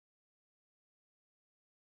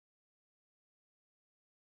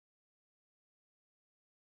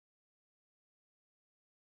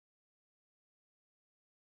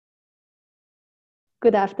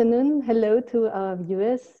Good afternoon. Hello to our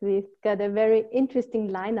viewers. We've got a very interesting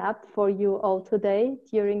lineup for you all today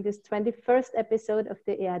during this 21st episode of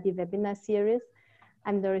the EADI webinar series.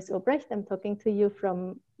 I'm Doris Obrecht. I'm talking to you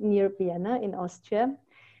from near Vienna in Austria.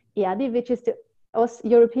 EADI, which is the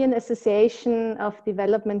European Association of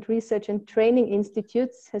Development Research and Training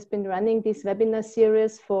Institutes, has been running this webinar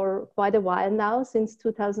series for quite a while now, since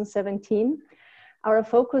 2017. Our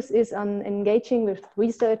focus is on engaging with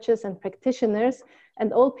researchers and practitioners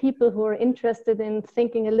and all people who are interested in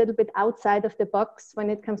thinking a little bit outside of the box when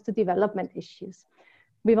it comes to development issues.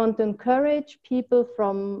 We want to encourage people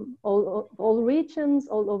from all regions,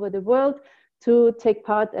 all over the world, to take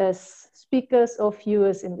part as speakers or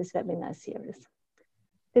viewers in this webinar series.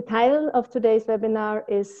 The title of today's webinar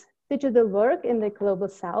is Digital Work in the Global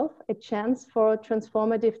South, a Chance for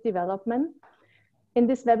Transformative Development. In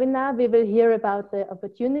this webinar, we will hear about the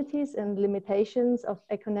opportunities and limitations of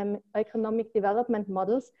economic development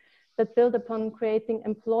models that build upon creating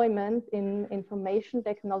employment in information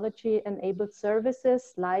technology-enabled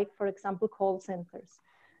services, like, for example, call centers.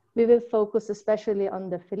 We will focus especially on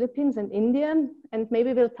the Philippines and India, and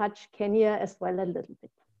maybe we'll touch Kenya as well a little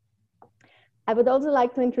bit. I would also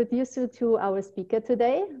like to introduce you to our speaker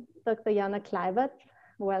today, Dr. Jana Kleibert.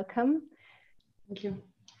 Welcome. Thank you.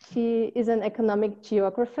 She is an economic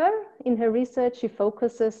geographer. In her research, she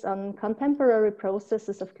focuses on contemporary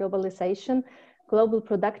processes of globalization, global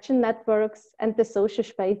production networks, and the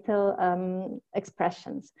socio-spatial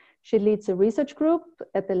expressions. She leads a research group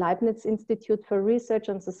at the Leibniz Institute for Research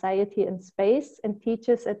on Society and Space and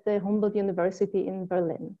teaches at the Humboldt University in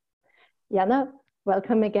Berlin. Jana,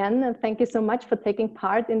 welcome again, and thank you so much for taking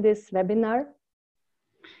part in this webinar.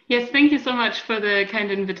 Yes, thank you so much for the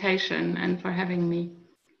kind invitation and for having me.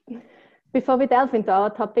 Before we delve into our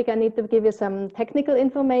topic, I need to give you some technical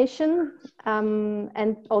information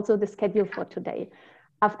and also the schedule for today.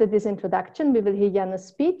 After this introduction, we will hear Jana's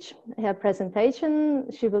speech, her presentation.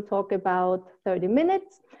 She will talk about 30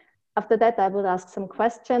 minutes. After that, I will ask some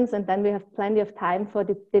questions, and then we have plenty of time for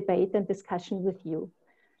the debate and discussion with you.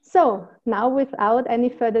 So now, without any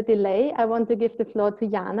further delay, I want to give the floor to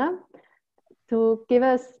Jana to give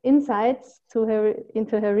us insights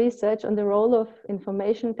into her research on the role of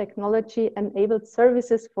information technology-enabled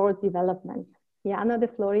services for development. Jana, the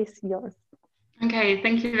floor is yours. Okay,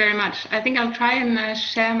 thank you very much. I think I'll try and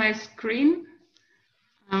share my screen.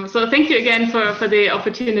 So thank you again for the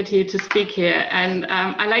opportunity to speak here. And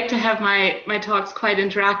I like to have my talks quite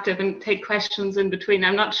interactive and take questions in between.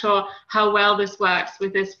 I'm not sure how well this works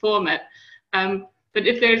with this format, but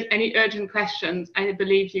if there's any urgent questions, I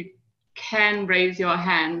believe you can raise your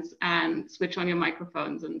hands and switch on your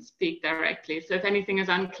microphones and speak directly. So if anything is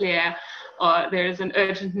unclear or there is an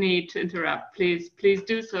urgent need to interrupt, please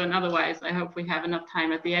do so. And otherwise, I hope we have enough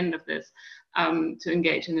time at the end of this to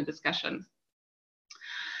engage in a discussion.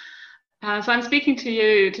 So I'm speaking to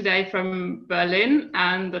you today from Berlin,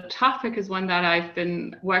 and the topic is one that I've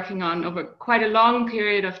been working on over quite a long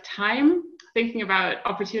period of time, thinking about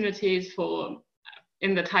opportunities for.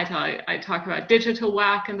 In the title, I talk about digital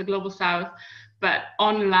work in the Global South, but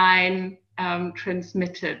online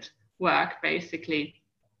transmitted work, basically,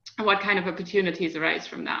 and what kind of opportunities arise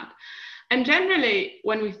from that. And generally,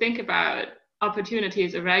 when we think about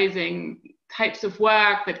opportunities arising, types of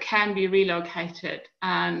work that can be relocated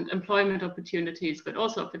and employment opportunities, but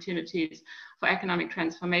also opportunities for economic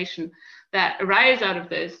transformation that arise out of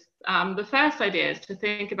this, the first idea is to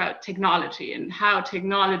think about technology and how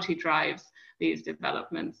technology drives these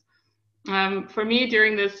developments. For me,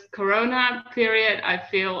 during this Corona period, I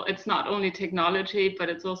feel it's not only technology, but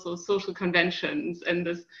it's also social conventions and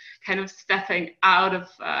this kind of stepping out of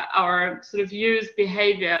our sort of used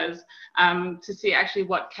behaviors to see actually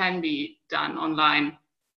what can be done online.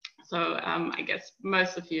 So I guess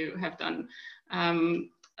most of you have done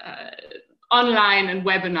online and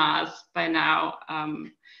webinars by now,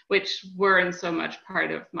 which weren't so much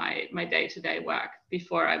part of my day-to-day work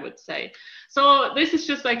before, I would say. So this is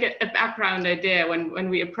just like a background idea when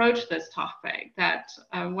we approach this topic, that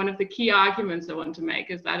one of the key arguments I want to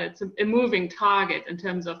make is that it's a moving target in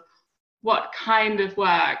terms of what kind of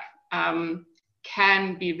work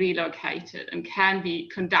can be relocated and can be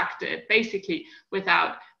conducted basically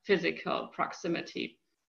without physical proximity.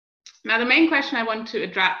 Now, the main question I want to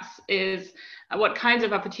address is what kinds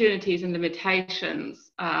of opportunities and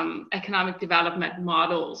limitations economic development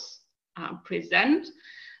models present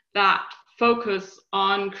that focus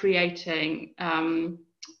on creating an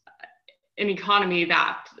economy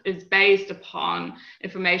that is based upon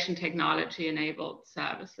information technology enabled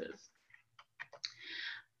services.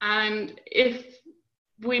 And if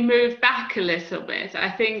we move back a little bit.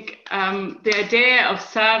 I think the idea of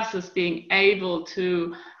services being able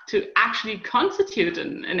to actually constitute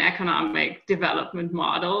an economic development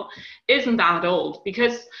model isn't that old,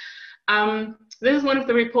 because this is one of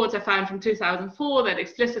the reports I found from 2004 that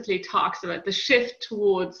explicitly talks about the shift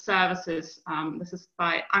towards services. This is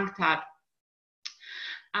by UNCTAD.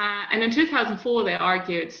 And in 2004, they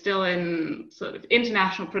argued, still in sort of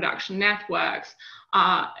international production networks,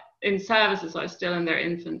 in services are still in their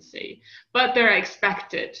infancy, but they're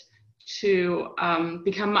expected to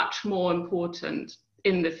become much more important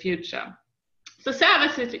in the future. So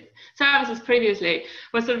services previously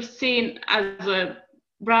were sort of seen as a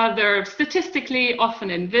rather statistically often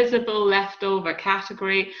invisible leftover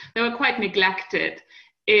category. They were quite neglected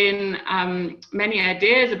in many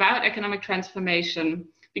ideas about economic transformation,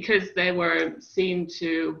 because they were seen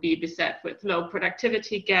to be beset with low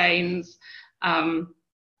productivity gains,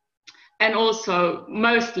 and also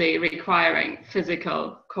mostly requiring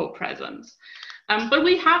physical co-presence. But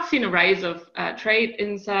we have seen a rise of trade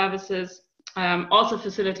in services, also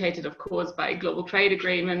facilitated, of course, by global trade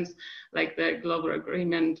agreements, like the Global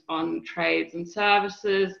Agreement on Trades and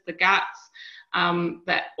Services, the GATS,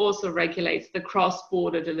 that also regulates the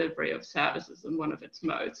cross-border delivery of services in one of its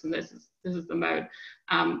modes. And this is the mode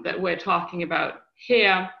that we're talking about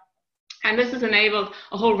here. And this has enabled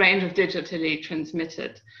a whole range of digitally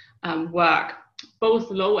transmitted work,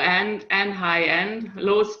 both low-end and high-end,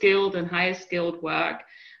 low-skilled and high-skilled work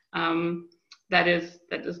that is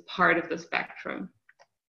part of the spectrum.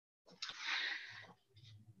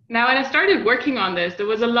 Now, when I started working on this, there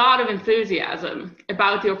was a lot of enthusiasm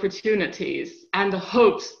about the opportunities and the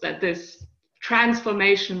hopes that this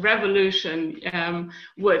transformation revolution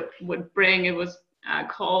would bring. It was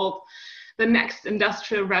called the next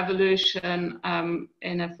industrial revolution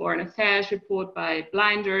in a foreign affairs report by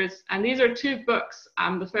Blinders. And these are two books.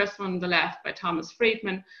 The first one on the left by Thomas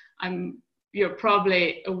Friedman. You're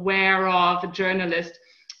probably aware of, a journalist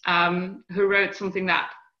who wrote something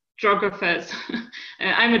that geographers,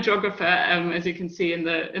 I'm a geographer, as you can see in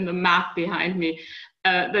the map behind me,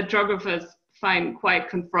 that geographers find quite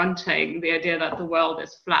confronting, the idea that the world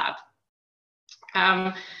is flat.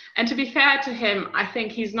 And to be fair to him, I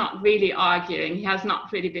think he's not really arguing, he has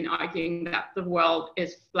not really been arguing that the world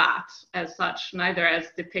is flat as such, neither as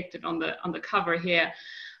depicted on the cover here,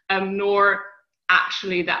 nor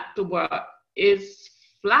actually that the world is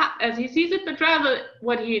flat as he sees it, but rather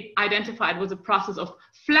what he identified was a process of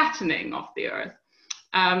flattening of the earth,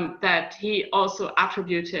 that he also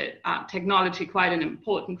attributed technology quite an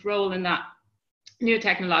important role in that. New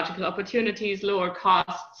technological opportunities, lower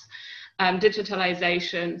costs,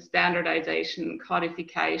 digitalization, standardization,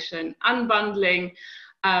 codification, unbundling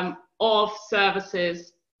of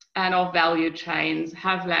services and of value chains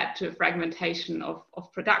have led to a fragmentation of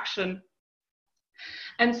production.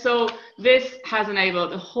 And so this has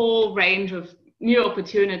enabled a whole range of new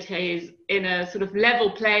opportunities in a sort of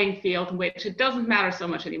level playing field in which it doesn't matter so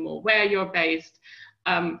much anymore where you're based,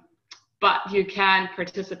 but you can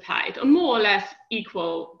participate on more or less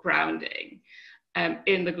equal grounding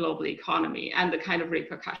in the global economy and the kind of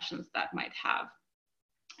repercussions that might have.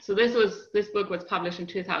 So this book was published in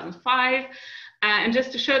 2005, and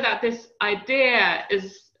just to show that this idea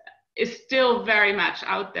is still very much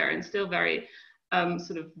out there and still very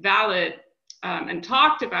sort of valid and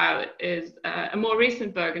talked about is a more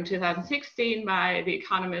recent book in 2016 by the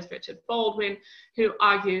economist Richard Baldwin, who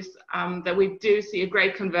argues that we do see a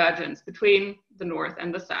great convergence between the North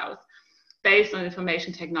and the South based on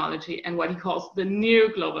information technology and what he calls the new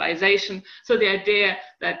globalization. So the idea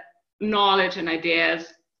that knowledge and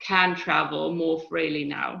ideas can travel more freely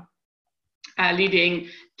now, leading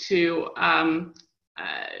to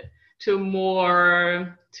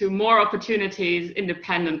more opportunities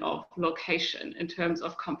independent of location in terms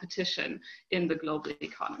of competition in the global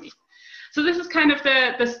economy. So this is kind of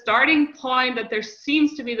the starting point, that there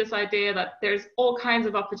seems to be this idea that there's all kinds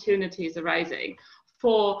of opportunities arising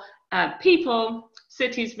for people,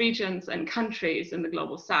 cities, regions, and countries in the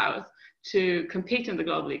global South to compete in the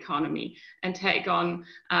global economy and take on,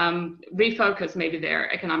 refocus maybe their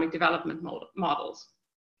economic development models.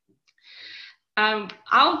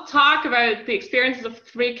 I'll talk about the experiences of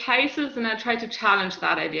 3 cases, and I'll try to challenge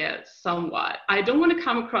that idea somewhat. I don't want to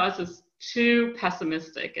come across as too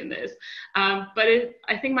pessimistic in this, but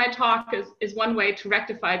I think my talk is one way to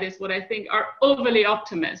rectify this, what I think are overly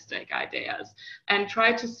optimistic ideas, and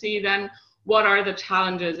try to see then what are the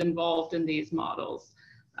challenges involved in these models.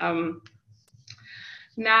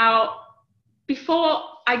 Now, before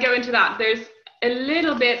I go into that, there's a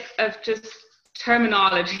little bit of just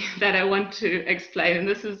terminology that I want to explain, and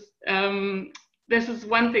this this is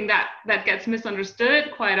one thing that gets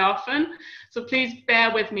misunderstood quite often. So please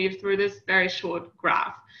bear with me through this very short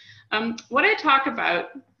graph. What I talk about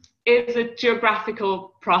is a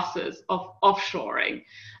geographical process of offshoring.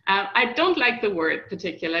 I don't like the word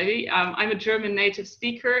particularly. I'm a German native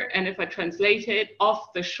speaker, and if I translate it,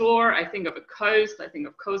 off the shore, I think of a coast, I think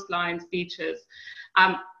of coastlines, beaches.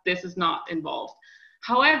 This is not involved.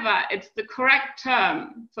 However, it's the correct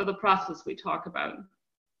term for the process we talk about,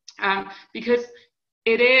 because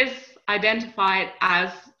it is identified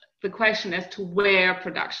as the question as to where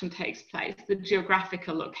production takes place, the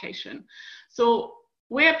geographical location. So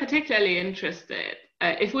we're particularly interested,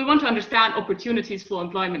 if we want to understand opportunities for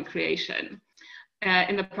employment creation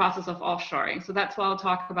in the process of offshoring. So that's why I'll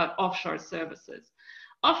talk about offshore services.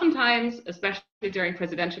 Oftentimes, especially during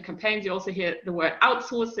presidential campaigns, you also hear the word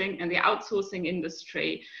outsourcing and the outsourcing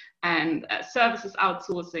industry and services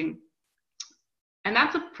outsourcing. And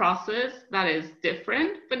that's a process that is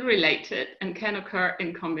different but related and can occur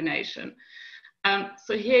in combination.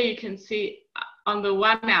 So here you can see on the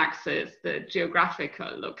one axis, the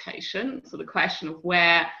geographical location. So the question of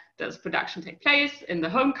where does production take place in the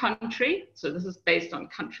home country. So this is based on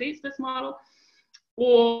countries, this model,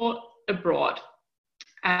 or abroad,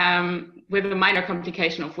 with a minor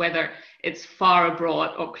complication of whether it's far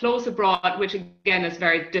abroad or close abroad, which again is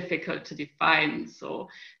very difficult to define. So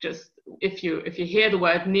just if you hear the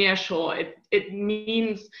word nearshore, it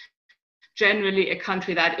means generally a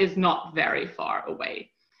country that is not very far away.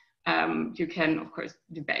 You can, of course,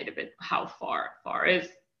 debate a bit how far is.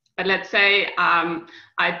 But let's say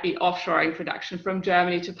I'd be offshoring production from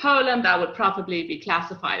Germany to Poland. That would probably be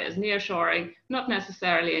classified as nearshoring, not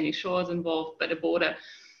necessarily any shores involved, but a border.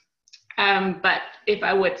 But if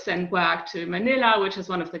I would send work to Manila, which is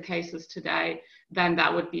one of the cases today, then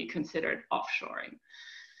that would be considered offshoring.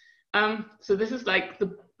 So this is like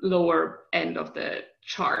the lower end of the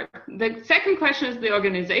chart. The second question is the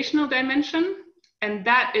organizational dimension, and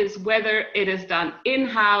that is whether it is done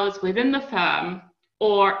in-house within the firm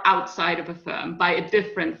or outside of a firm by a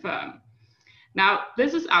different firm. Now,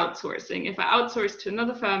 this is outsourcing. If I outsource to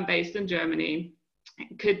another firm based in Germany,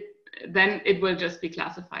 then it will just be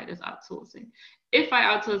classified as outsourcing. If I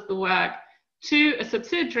outsource the work to a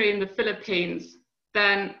subsidiary in the Philippines,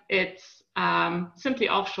 then it's simply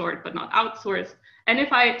offshored but not outsourced. And if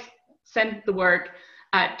I send the work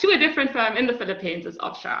to a different firm in the Philippines, it's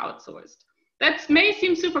offshore outsourced. That may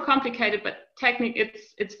seem super complicated, but technically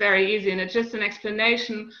it's very easy, and it's just an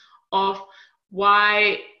explanation of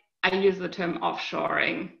why I use the term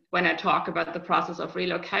offshoring when I talk about the process of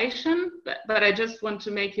relocation. But I just want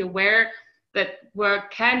to make you aware that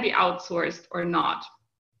work can be outsourced or not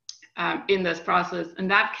in this process,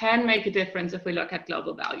 and that can make a difference if we look at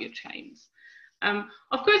global value chains.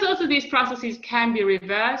 Of course, also these processes can be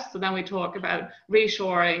reversed, so then we talk about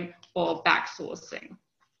reshoring or backsourcing.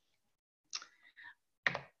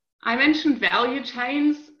 I mentioned value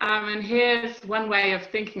chains, and here's one way of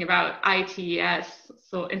thinking about ITES,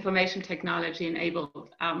 so information technology enabled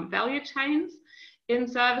value chains in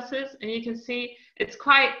services. And you can see it's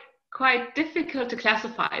quite difficult to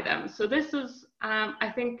classify them. So this is,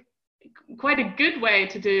 I think, quite a good way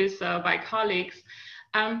to do so by colleagues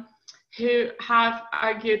who have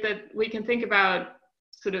argued that we can think about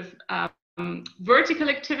sort of vertical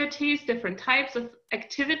activities, different types of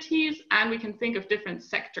activities, and we can think of different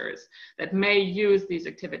sectors that may use these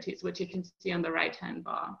activities, which you can see on the right-hand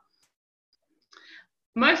bar.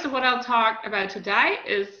 Most of what I'll talk about today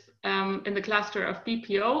is in the cluster of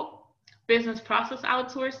BPO, business process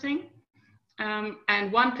outsourcing,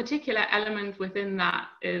 and one particular element within that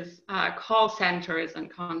is call centers and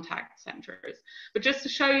contact centers. But just to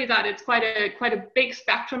show you that it's quite a big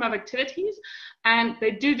spectrum of activities, and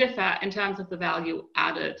they do differ in terms of the value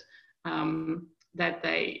added that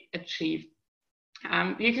they achieve.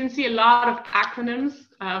 You can see a lot of acronyms.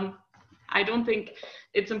 I don't think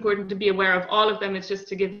it's important to be aware of all of them. It's just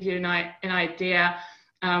to give you an idea.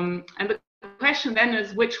 And the question then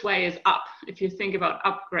is, which way is up? If you think about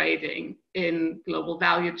upgrading in global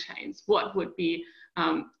value chains, what would be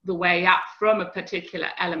the way up from a particular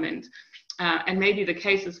element? And maybe the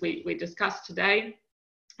cases we discussed today,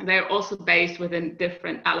 they're also based within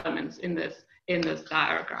different elements in this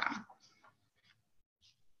diagram.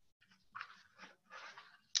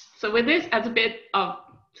 So with this as a bit of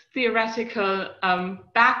theoretical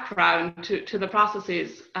background to the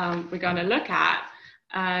processes we're going to look at,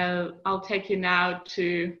 I'll take you now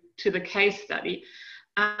to the case study.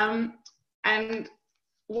 And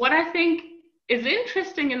what I think is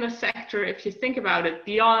interesting in the sector, if you think about it,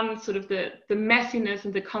 beyond sort of the messiness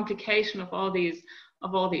and the complication of all these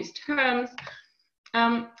terms,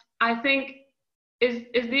 I think is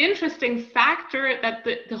the interesting factor that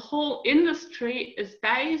the whole industry is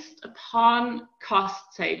based upon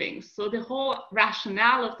cost savings. So the whole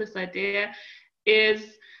rationale of this idea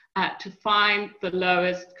is to find the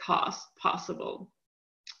lowest cost possible.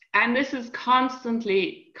 And this is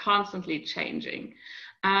constantly changing.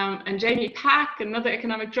 And Jamie Pack, another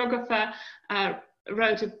economic geographer,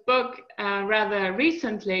 wrote a book rather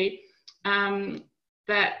recently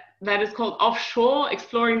that is called Offshore,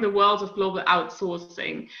 Exploring the World of Global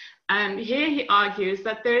Outsourcing. And here he argues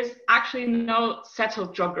that there's actually no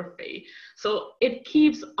settled geography. So it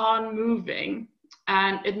keeps on moving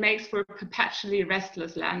and it makes for a perpetually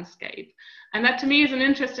restless landscape. And that to me is an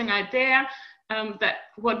interesting idea, that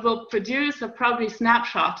what will produce are probably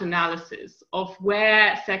snapshot analysis of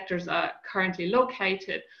where sectors are currently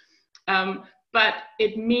located. But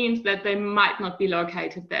it means that they might not be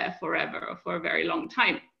located there forever or for a very long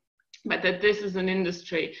time. But that this is an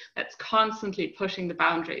industry that's constantly pushing the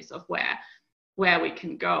boundaries of where we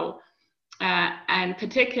can go. And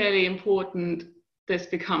particularly important this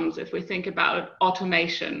becomes if we think about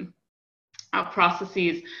automation of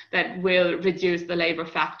processes that will reduce the labor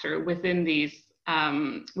factor within these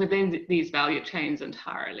value chains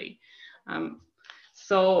entirely.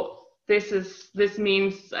 So this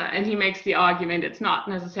means, and he makes the argument, it's not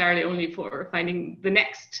necessarily only for finding the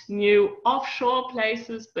next new offshore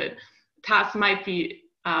places, but tasks might be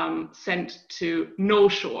sent to no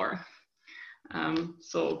shore.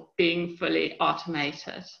 So being fully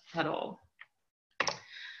automated at all.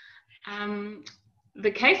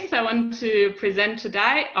 The cases I want to present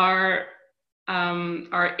today are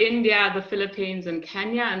India, the Philippines, and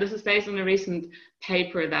Kenya. And this is based on a recent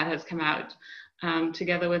paper that has come out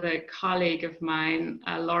together with a colleague of mine,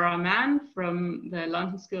 Laura Mann from the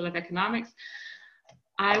London School of Economics.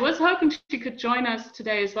 I was hoping she could join us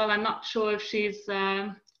today as well. I'm not sure if she's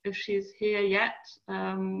here yet,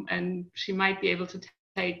 and she might be able to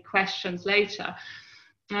take questions later.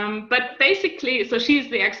 But basically, so she's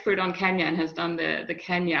the expert on Kenya and has done the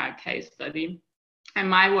Kenya case study. And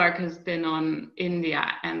my work has been on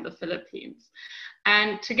India and the Philippines.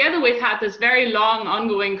 And together we've had this very long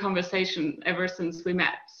ongoing conversation ever since we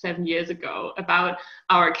met 7 years ago about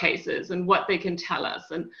our cases and what they can tell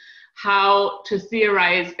us and how to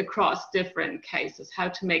theorize across different cases, how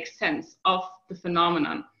to make sense of the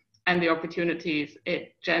phenomenon and the opportunities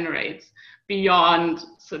it generates beyond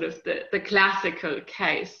sort of the classical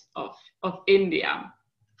case of India.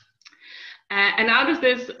 And out of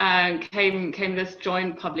this came this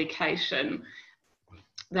joint publication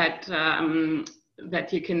that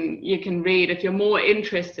that you can read if you're more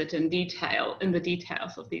interested in the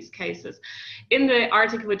details of these cases. In the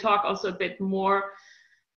article, we talk also a bit more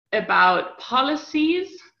about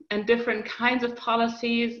policies and different kinds of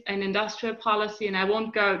policies and industrial policy, and I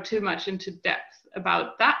won't go too much into depth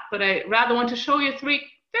about that, but I rather want to show you three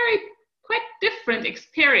quite different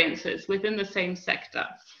experiences within the same sector.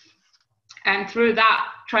 And through that,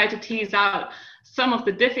 try to tease out some of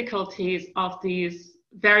the difficulties of these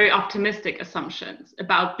very optimistic assumptions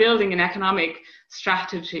about building an economic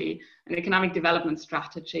strategy, an economic development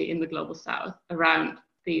strategy in the Global South around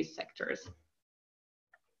these sectors.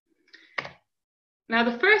 Now,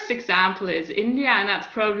 the first example is India, and that's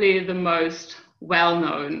probably the most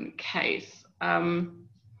well-known case. And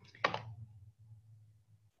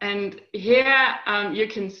here you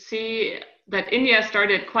can see that India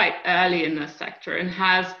started quite early in this sector and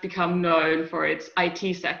has become known for its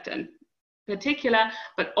IT sector in particular,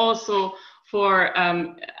 but also for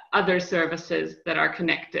other services that are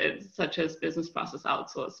connected, such as business process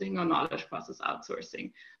outsourcing or knowledge process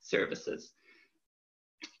outsourcing services.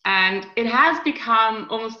 And it has become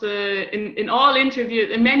almost in all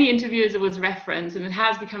interviews, in many interviews it was referenced, and it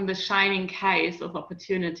has become the shining case of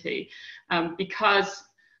opportunity because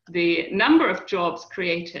the number of jobs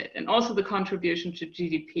created and also the contribution to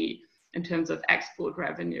GDP in terms of export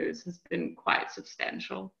revenues has been quite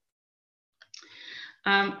substantial.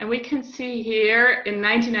 And we can see here in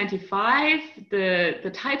 1995,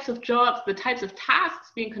 the types of jobs, the types of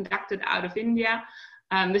tasks being conducted out of India.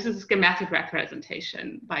 This is a schematic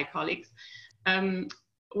representation by colleagues,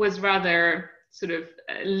 was rather sort of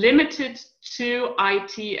limited to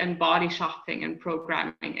IT and body shopping and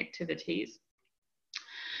programming activities.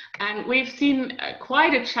 And we've seen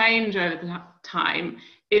quite a change over the time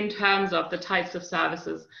in terms of the types of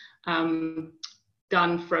services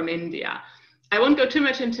done from India. I won't go too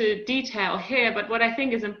much into detail here, but what I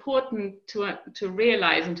think is important to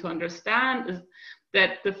realize and to understand is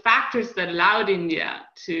that the factors that allowed India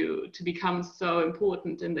to become so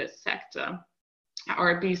important in this sector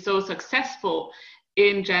or be so successful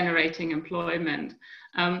in generating employment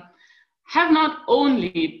have not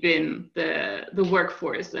only been the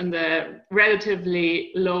workforce and the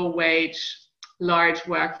relatively low wage, large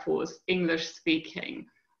workforce, English speaking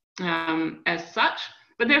as such,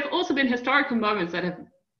 but there have also been historical moments that have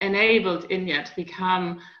enabled India to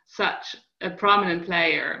become such a prominent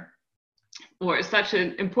player or such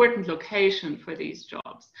an important location for these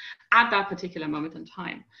jobs at that particular moment in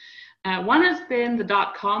time. One has been the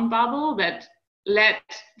dot-com bubble that led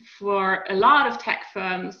for a lot of tech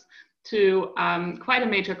firms to quite a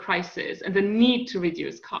major crisis and the need to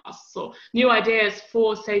reduce costs. So new ideas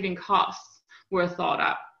for saving costs were thought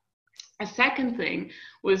up. A second thing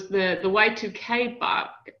was the Y2K bug.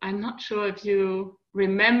 I'm not sure if you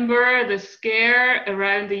remember the scare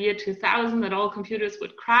around the year 2000 that all computers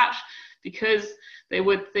would crash because they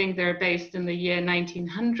would think they're based in the year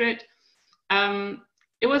 1900.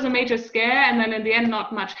 It was a major scare, and then in the end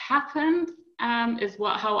not much happened, is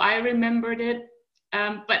how I remembered it.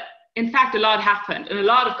 But in fact, a lot happened, and a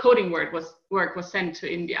lot of coding work was sent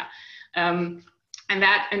to India. And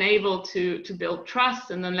that enabled to build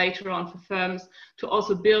trust, and then later on for firms to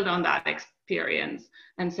also build on that experience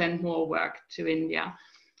and send more work to India.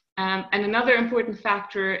 And another important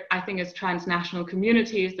factor, I think, is transnational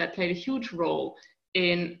communities that played a huge role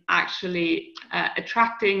in actually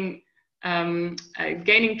attracting,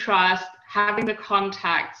 gaining trust, having the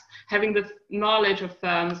contacts, having the knowledge of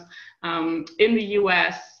firms in the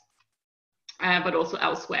US, but also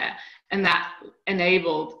elsewhere. And that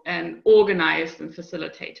enabled and organized and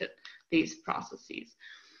facilitated these processes.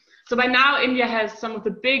 So by now, India has some of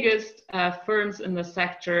the biggest firms in the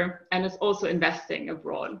sector, and is also investing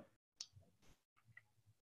abroad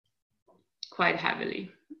quite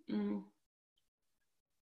heavily.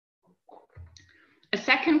 A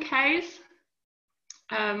second case,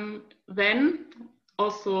 then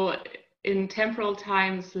also in temporal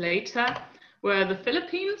times later, were the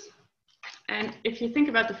Philippines. And if you think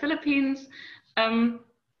about the Philippines,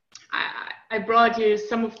 I brought you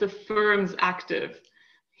some of the firms active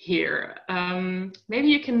here. Maybe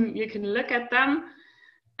you can look at them.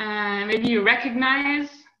 Maybe you recognize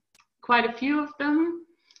quite a few of them.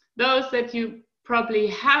 Those that you probably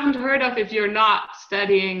haven't heard of if you're not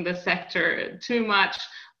studying the sector too much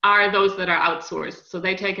are those that are outsourced. So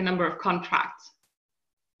they take a number of contracts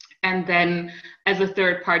and then as a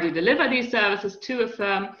third party deliver these services to a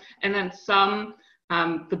firm, and then some,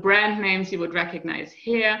 the brand names you would recognize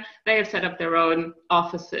here, they have set up their own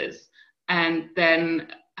offices and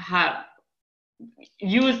then have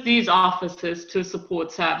used these offices to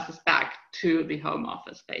support services back to the home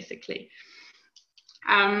office, basically.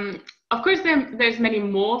 Of course, there's many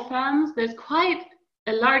more firms. There's quite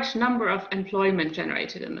a large number of employment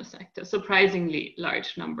generated in the sector, surprisingly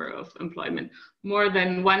large number of employment. More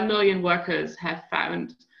than 1 million workers have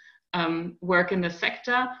found work in the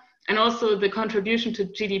sector. And also the contribution to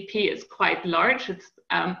GDP is quite large. It's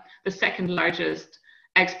the second largest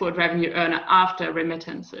export revenue earner after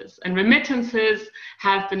remittances. And remittances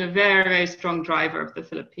have been a very, very strong driver of the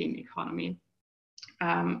Philippine economy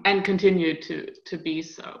and continue to be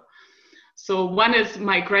so. So one is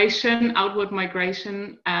migration, outward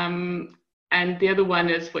migration, and the other one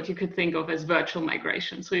is what you could think of as virtual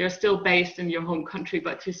migration. So you're still based in your home country,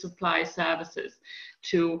 but you supply services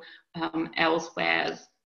to elsewhere.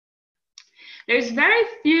 There's very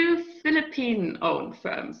few Philippine-owned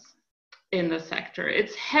firms in the sector.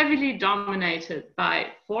 It's heavily dominated by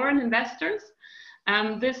foreign investors.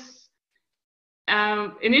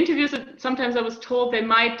 In interviews, sometimes I was told they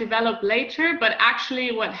might develop later, but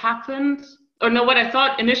actually what happened, or no, what I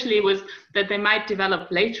thought initially was that they might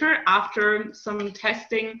develop later after some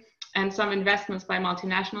testing and some investments by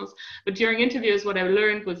multinationals. But during interviews, what I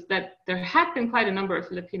learned was that there had been quite a number of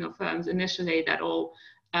Filipino firms initially that all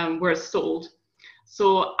were sold.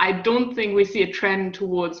 So I don't think we see a trend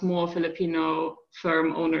towards more Filipino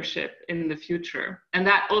firm ownership in the future. And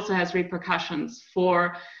that also has repercussions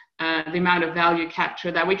for the amount of value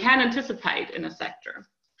capture that we can anticipate in a sector.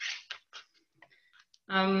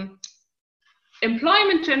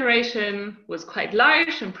 Employment generation was quite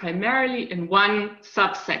large and primarily in one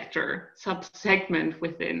subsegment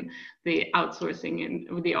within the outsourcing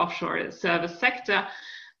and the offshore service sector,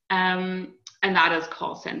 and that is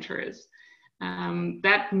call centers.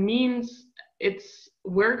 That means it's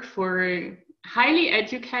work for highly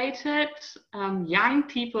educated young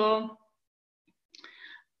people,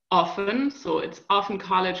 often, so it's often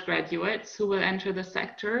college graduates who will enter the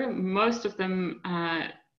sector, most of them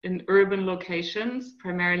in urban locations,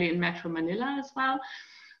 primarily in Metro Manila as well.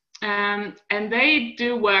 And they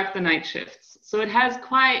do work the night shifts. So it has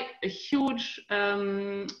quite a huge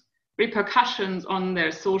repercussions on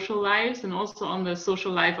their social lives and also on the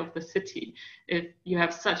social life of the city if you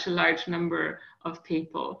have such a large number of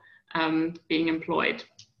people being employed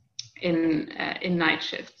in night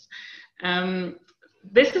shifts.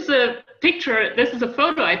 This is a picture, this is a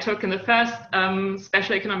photo I took in the first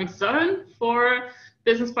special economic zone for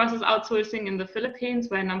business process outsourcing in the Philippines,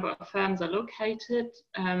 where a number of firms are located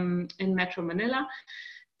in Metro Manila.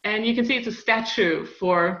 And you can see it's a statue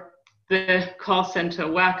for the call center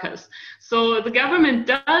workers. So the government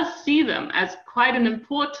does see them as quite an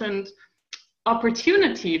important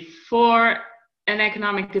opportunity for an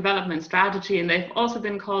economic development strategy. And they've also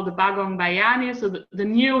been called the Bagong Bayani, so the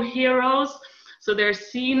new heroes. So they're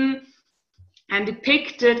seen and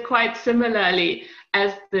depicted quite similarly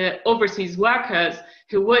as the overseas workers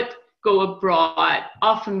who would go abroad,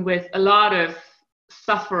 often with a lot of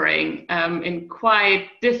suffering in quite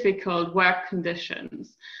difficult work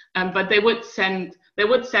conditions. But they would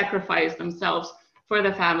sacrifice themselves for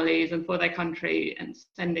their families and for their country and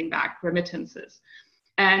sending back remittances.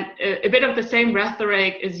 And a bit of the same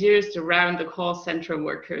rhetoric is used around the call center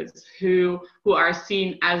workers who are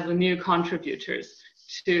seen as the new contributors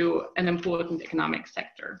to an important economic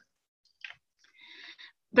sector.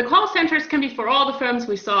 The call centers can be for all the firms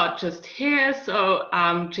we saw just here. So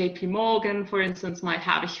JP Morgan, for instance, might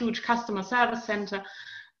have a huge customer service center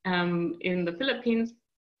in the Philippines.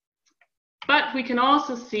 But we can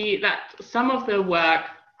also see that some of the work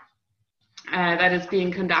that is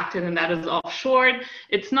being conducted and that is offshored,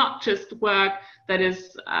 it's not just work that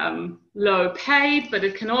is low paid, but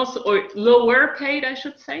it can also, or lower paid, I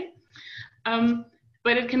should say.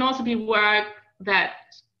 But it can also be work that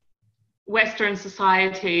Western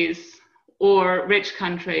societies or rich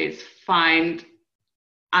countries find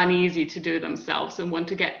uneasy to do themselves and want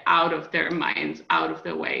to get out of their minds, out of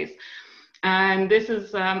their ways. And this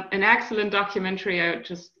is an excellent documentary I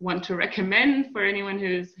just want to recommend for anyone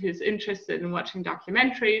who's interested in watching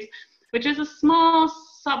documentaries, which is a small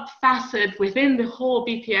sub-facet within the whole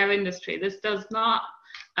BPO industry. This does not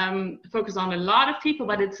focus on a lot of people,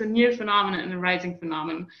 but it's a new phenomenon and a rising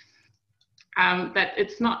phenomenon. That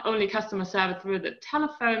it's not only customer service through the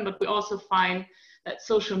telephone, but we also find that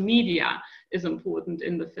social media is important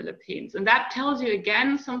in the Philippines. And that tells you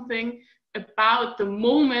again something about the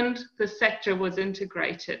moment the sector was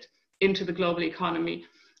integrated into the global economy.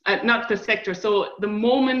 Not the sector, so the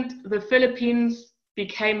moment the Philippines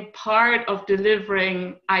became part of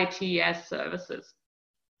delivering ITES services.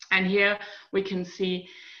 And here we can see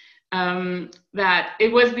that it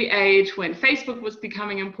was the age when Facebook was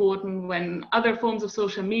becoming important, when other forms of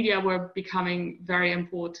social media were becoming very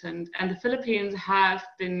important. And the Philippines have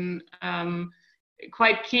been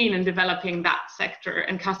quite keen in developing that sector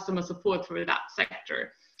and customer support through that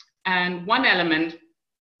sector. And one element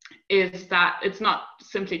is that it's not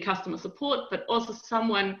simply customer support, but also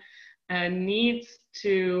someone needs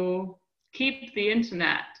to keep the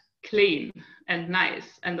internet clean and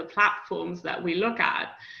nice, and the platforms that we look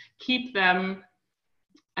at, keep them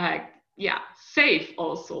safe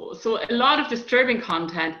also. So a lot of disturbing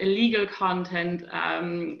content, illegal content,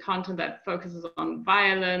 content that focuses on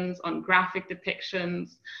violence, on graphic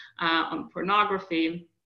depictions, on pornography,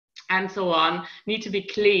 and so on, need to be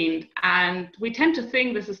cleaned. And we tend to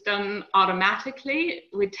think this is done automatically.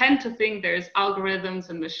 We tend to think there's algorithms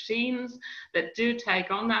and machines that do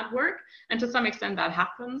take on that work. And to some extent that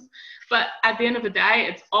happens. But at the end of the day,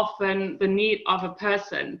 it's often the need of a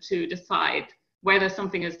person to decide whether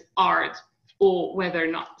something is art or whether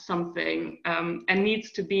or not something and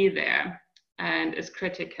needs to be there and is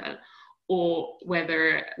critical, or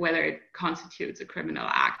whether it constitutes a criminal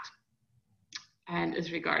act and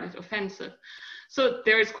is regarded offensive. So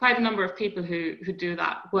there is quite a number of people who do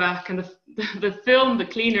that work, and the film, The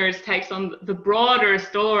Cleaners, takes on the broader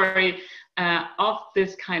story of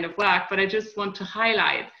this kind of work, but I just want to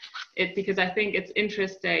highlight it because I think it's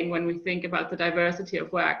interesting when we think about the diversity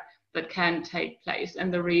of work that can take place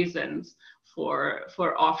and the reasons for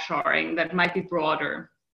offshoring that might be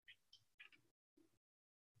broader.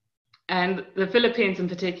 And the Philippines in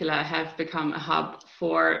particular have become a hub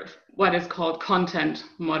for what is called content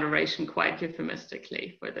moderation, quite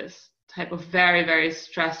euphemistically, for this type of very, very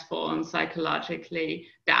stressful and psychologically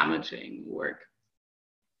damaging work.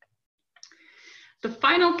 The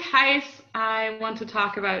final case I want to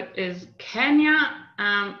talk about is Kenya.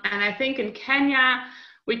 And I think in Kenya,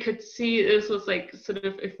 we could see this was like sort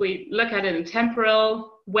of, if we look at it in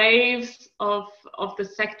temporal waves of the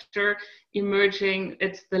sector emerging,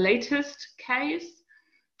 it's the latest case.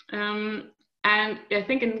 And I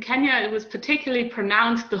think in Kenya, it was particularly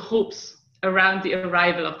pronounced, the hopes around the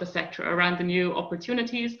arrival of the sector, around the new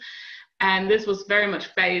opportunities. And this was very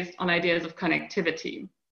much based on ideas of connectivity,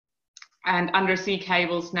 and undersea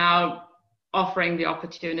cables now offering the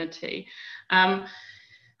opportunity.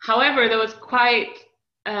 However, there was quite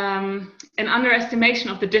an underestimation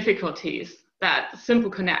of the difficulties that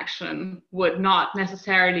simple connection would not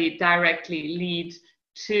necessarily directly lead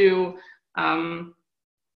to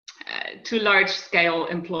large-scale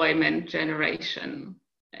employment generation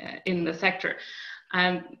in the sector.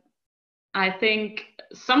 And I think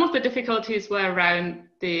some of the difficulties were around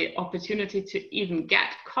the opportunity to even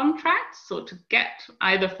get contracts, so to get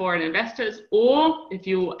either foreign investors, or if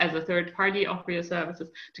you as a third party offer your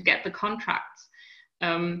services, to get the contracts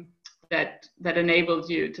that enabled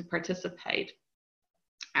you to participate.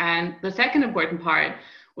 And the second important part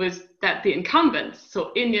was that the incumbents,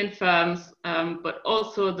 so Indian firms, but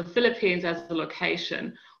also the Philippines as a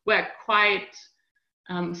location, were quite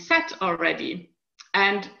set already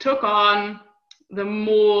and took on the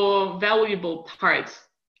more valuable parts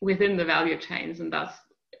within the value chains, and thus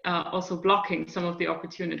also blocking some of the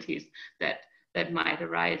opportunities that might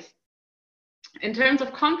arise. In terms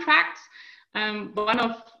of contracts, one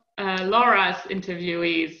of Laura's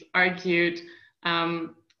interviewees argued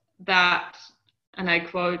that, and I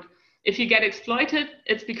quote, "If you get exploited,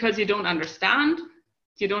 it's because you don't understand,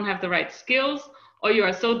 you don't have the right skills, or you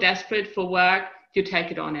are so desperate for work, you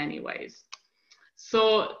take it on anyways."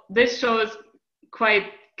 So this shows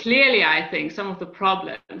quite clearly, I think, some of the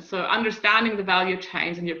problems. So understanding the value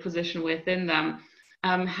chains and your position within them,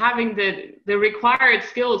 having the required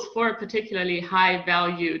skills for a particularly high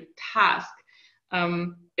value task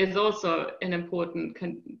is also an important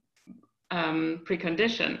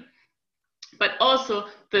precondition. But also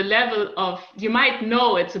the level of, you might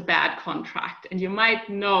know it's a bad contract and you might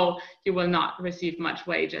know you will not receive much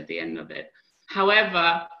wage at the end of it.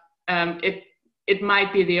 However, it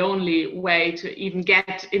might be the only way to even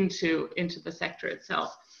get into the sector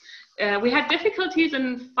itself. We had difficulties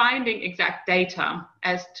in finding exact data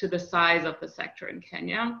as to the size of the sector in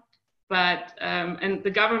Kenya, but and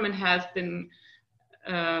the government has been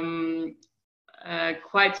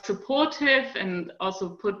quite supportive and also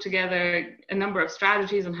put together a number of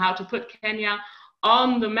strategies on how to put Kenya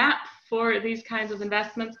on the map for these kinds of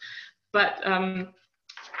investments. But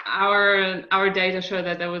our data show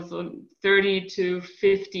that there was 30 to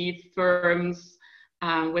 50 firms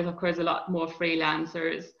with, of course, a lot more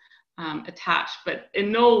freelancers attached, but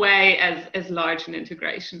in no way as large an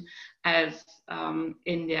integration as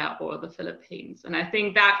India or the Philippines. And I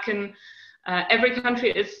think that can, every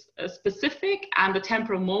country is specific, and the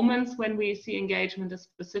temporal moments when we see engagement is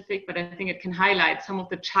specific, but I think it can highlight some of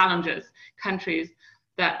the challenges countries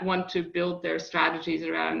that want to build their strategies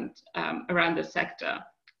around the sector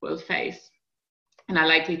will face and are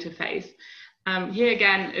likely to face. Here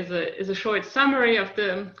again is a short summary of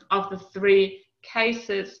the three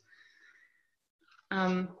cases.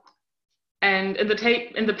 And in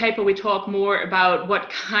the paper, we talk more about what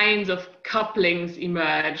kinds of couplings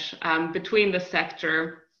emerge between the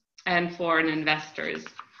sector and foreign investors.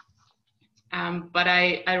 But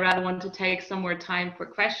I rather want to take some more time for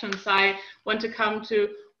questions. I want to come to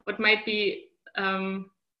what might be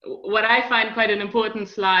what I find quite an important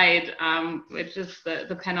slide, which is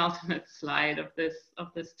the penultimate slide of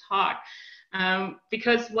this talk,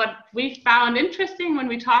 because what we found interesting when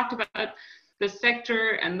we talked about the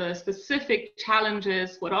sector and the specific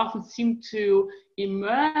challenges, what often seemed to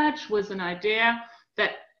emerge was an idea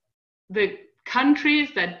that the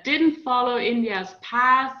countries that didn't follow India's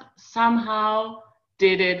path somehow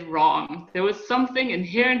did it wrong. There was something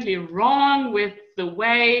inherently wrong with the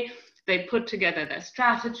way they put together their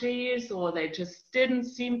strategies, or they just didn't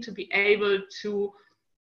seem to be able to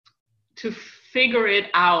figure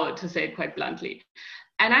it out, to say it quite bluntly.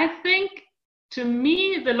 And I think, to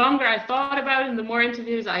me, the longer I thought about it and the more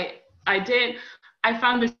interviews I did, I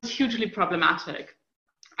found this hugely problematic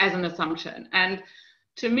as an assumption. And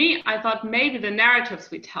to me, I thought maybe the narratives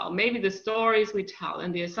we tell, maybe the stories we tell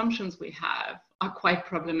and the assumptions we have are quite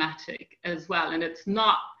problematic as well. And it's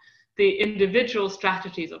not the individual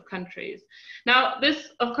strategies of countries. Now,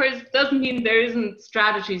 this, of course, doesn't mean there isn't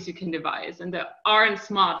strategies you can devise and there aren't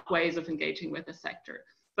smart ways of engaging with the sector.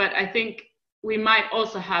 But I think we might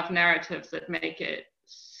also have narratives that make it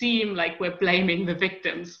seem like we're blaming the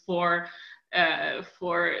victims for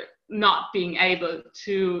not being able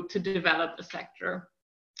to develop the sector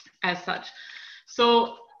as such.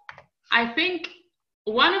 So I think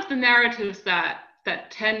one of the narratives that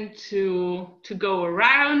tend to go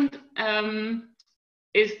around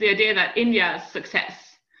is the idea that India's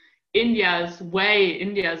success, India's way,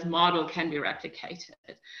 India's model can be replicated.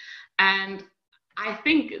 And I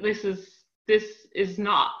think this is this is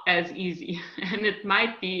not as easy, and it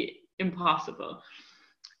might be impossible.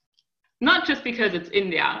 Not just because it's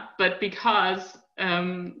India, but because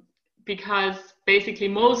basically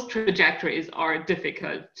most trajectories are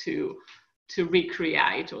difficult to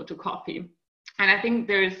recreate or to copy. And I think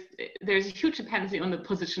there's a huge dependency on the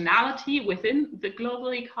positionality within the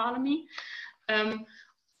global economy,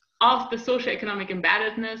 of the socioeconomic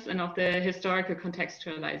embeddedness and of the historical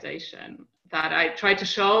contextualization that I tried to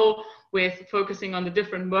show with focusing on the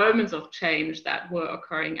different moments of change that were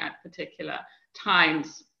occurring at particular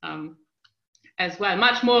times. As well,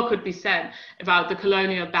 much more could be said about the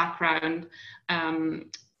colonial background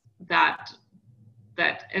that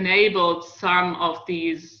enabled some of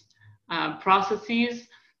these processes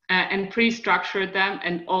and pre-structured them,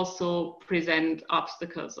 and also present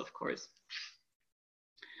obstacles, of course.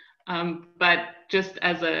 But just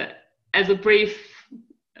as a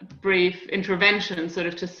brief intervention, sort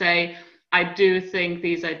of to say, I do think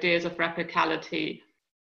these ideas of replicality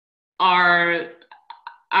are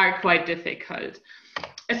quite difficult.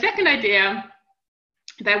 A second idea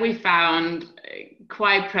that we found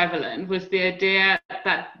quite prevalent was the idea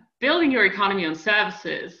that building your economy on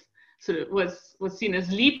services sort of was seen as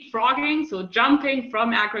leapfrogging, so jumping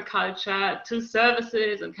from agriculture to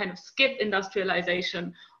services and kind of skip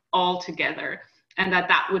industrialization altogether, and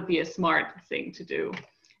that would be a smart thing to do.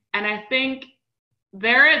 And I think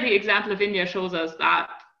there the example of India shows us that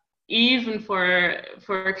even for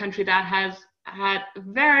a country that has had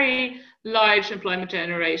very large employment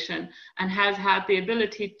generation and has had the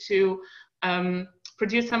ability to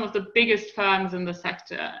produce some of the biggest firms in the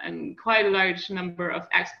sector and quite a large number of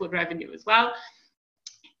export revenue as well,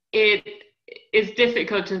 it is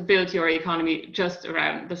difficult to build your economy just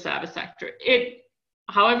around the service sector.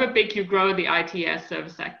 However big you grow the ITS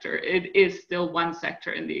service sector, it is still one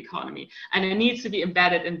sector in the economy, and it needs to be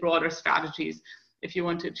embedded in broader strategies if you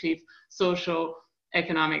want to achieve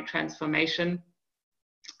socio-economic transformation.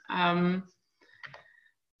 And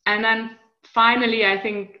then finally, I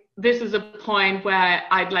think this is a point where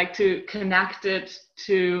I'd like to connect it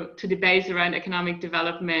to debates around economic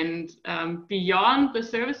development beyond the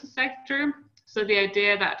services sector. So the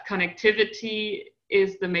idea that connectivity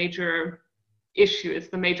is the major issue, it's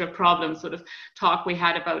the major problem, sort of talk we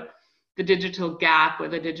had about the digital gap or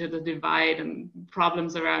the digital divide and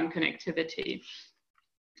problems around connectivity.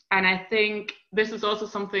 And I think this is also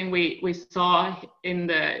something we saw in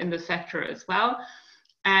the sector as well.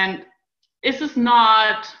 And this is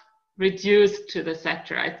not reduced to the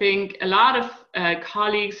sector. I think a lot of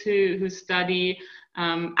colleagues who study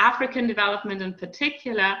African development in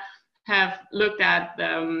particular have looked at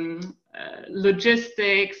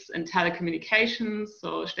logistics and telecommunications.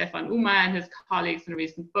 So Stefan Uma and his colleagues in a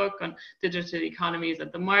recent book on digital economies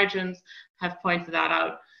at the margins have pointed that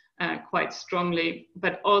out quite strongly,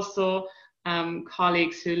 but also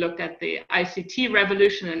colleagues who looked at the ICT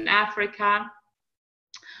revolution in Africa,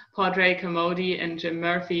 Padraig Kamodi and Jim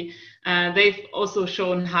Murphy. They've also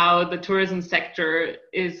shown how the tourism sector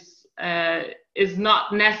is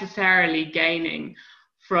not necessarily gaining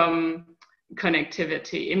from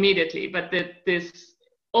connectivity immediately, but that this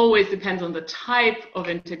always depends on the type of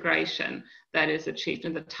integration that is achieved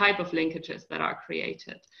and the type of linkages that are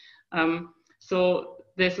created. So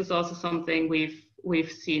this is also something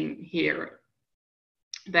we've seen here,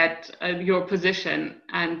 that your position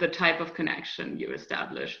and the type of connection you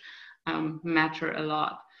establish matter a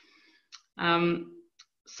lot.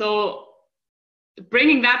 So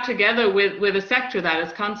bringing that together with a sector that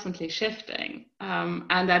is constantly shifting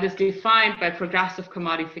and that is defined by progressive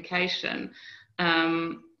commodification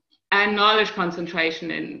and knowledge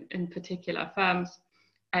concentration in particular firms,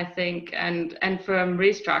 I think, and firm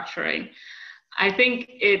restructuring, I think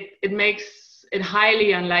it makes it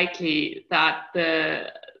highly unlikely that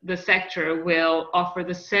the sector will offer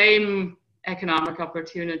the same economic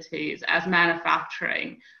opportunities as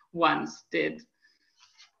manufacturing once did.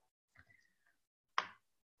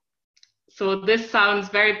 So this sounds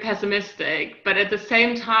very pessimistic, but at the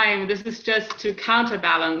same time, this is just to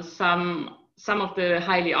counterbalance some of the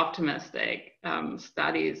highly optimistic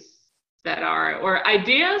studies that are, or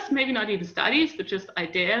ideas, maybe not even studies, but just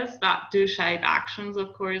ideas that do shape actions,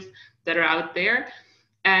 of course, that are out there.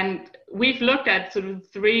 And we've looked at sort of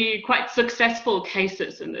 3 quite successful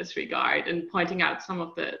cases in this regard and pointing out some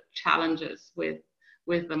of the challenges with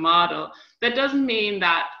the model. That doesn't mean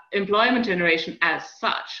that employment generation as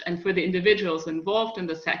such, and for the individuals involved in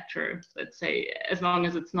the sector, let's say, as long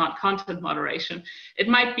as it's not content moderation, it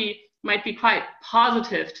might be quite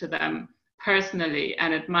positive to them personally,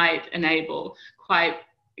 and it might enable quite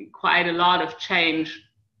a lot of change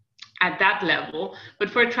at that level. But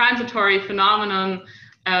for a transitory phenomenon,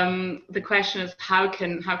 the question is how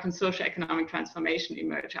can socioeconomic transformation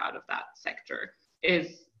emerge out of that sector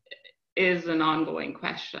is an ongoing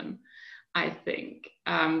question. I think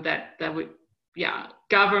that would,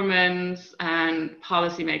 governments and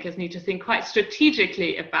policymakers need to think quite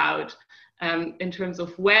strategically about in terms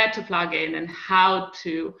of where to plug in and how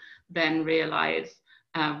to then realize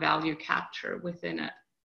value capture within it.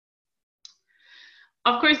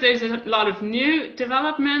 Of course, there's a lot of new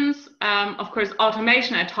developments. Of course,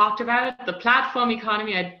 automation I talked about. The platform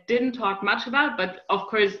economy I didn't talk much about, but of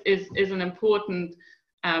course is an important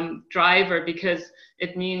driver, because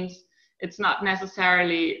it means it's not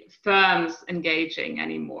necessarily firms engaging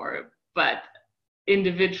anymore, but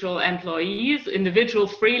individual employees, individual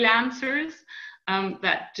freelancers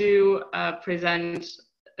that do present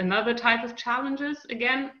another type of challenges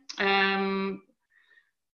again. And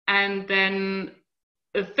then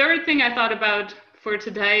the third thing I thought about for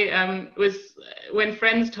today was when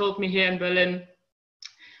friends told me here in Berlin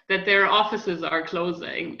that their offices are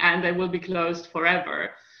closing and they will be closed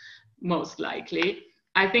forever, most likely.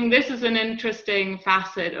 I think this is an interesting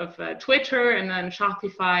facet of Twitter, and then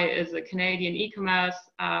Shopify is a Canadian e-commerce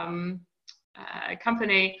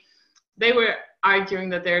company. They were arguing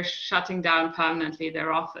that they're shutting down permanently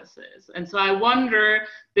their offices. And so I wonder,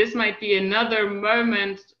 this might be another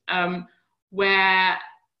moment where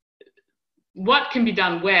what can be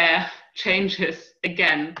done where changes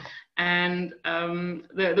again. And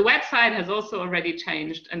the website has also already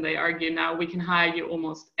changed, and they argue now we can hire you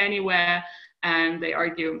almost anywhere. And they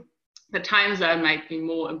argue the time zone might be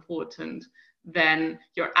more important than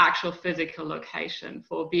your actual physical location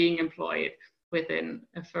for being employed within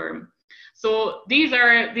a firm. So these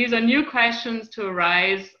are new questions to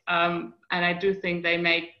arise, and I do think they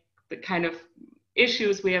make the kind of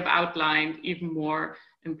issues we have outlined even more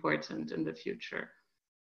important in the future.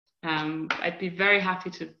 I'd be very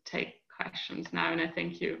happy to take questions now, and I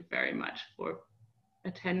thank you very much for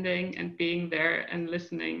attending and being there and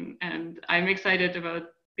listening, and I'm excited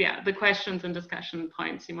about the questions and discussion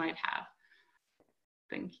points you might have.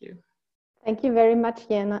 Thank you. Thank you very much,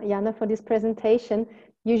 Jana, for this presentation.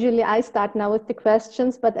 Usually I start now with the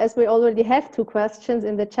questions, but as we already have 2 questions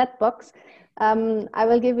in the chat box, I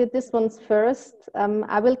will give you this ones first.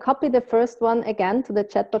 I will copy the first one again to the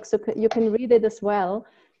chat box so you can read it as well.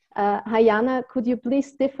 Hi, Jana, could you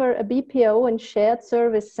please differ a BPO and shared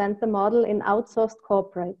service center model in outsourced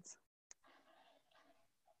corporates?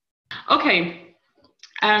 Okay.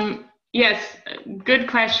 Yes, good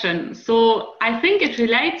question. So I think it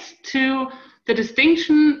relates to the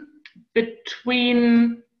distinction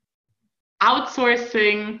between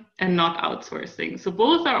outsourcing and not outsourcing. So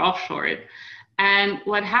both are offshored. And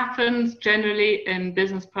what happens generally in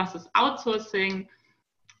business process outsourcing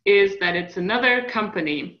is that it's another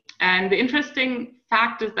company. And the interesting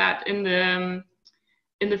fact is that in the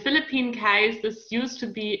Philippine case, this used to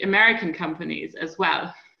be American companies as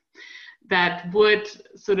well, that would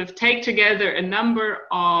sort of take together a number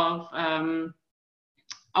of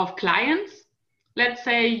clients. Let's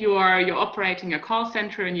say you're operating a call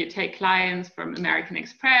center and you take clients from American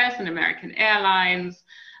Express and American Airlines,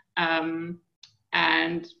 and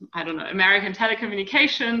I don't know, American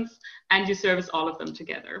Telecommunications, and you service all of them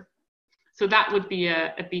together. So that would be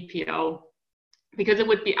a BPO, because it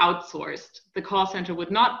would be outsourced. The call center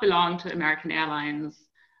would not belong to American Airlines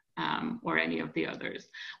or any of the others.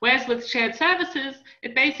 Whereas with shared services,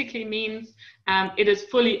 it basically means it is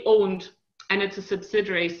fully owned and it's a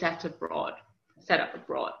subsidiary set up abroad.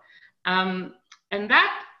 And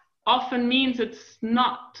that often means it's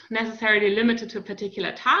not necessarily limited to a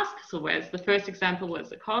particular task. So whereas the first example was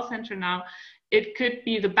the call center, now it could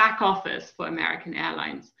be the back office for American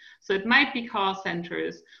Airlines. So it might be call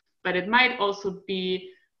centers, but it might also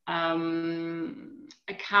be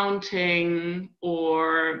accounting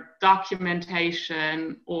or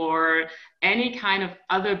documentation or any kind of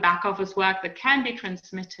other back office work that can be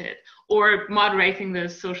transmitted, or moderating the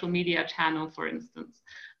social media channel, for instance,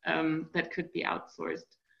 that could be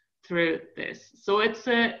outsourced through this. So it's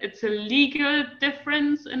a legal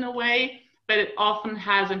difference in a way, but it often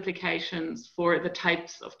has implications for the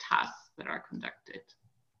types of tasks that are conducted.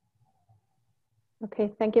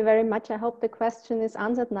 Okay, thank you very much. I hope the question is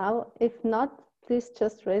answered now. If not, please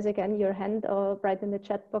just raise again your hand or write in the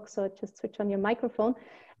chat box, or just switch on your microphone.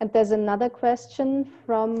 And there's another question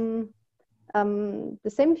from the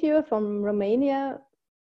same viewer from Romania.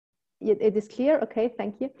 It is clear. Okay,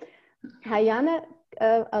 thank you. Hi, Jana.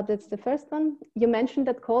 That's the first one. You mentioned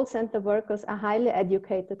that call center workers are highly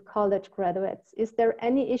educated college graduates. Is there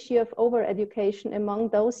any issue of over-education among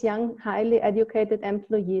those young, highly educated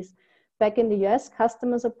employees? back in the US,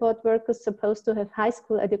 customer support workers supposed to have high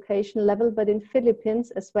school education level, but in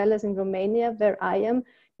Philippines, as well as in Romania, where I am,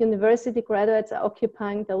 university graduates are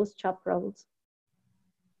occupying those job roles?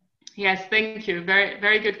 Yes, thank you. Very,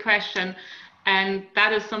 very good question. And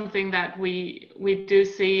that is something that we do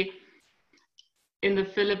see in the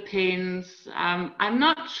Philippines. I'm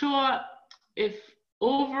not sure if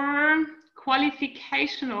over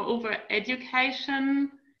qualification or over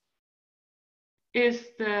education is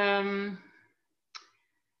the,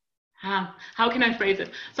 how can I phrase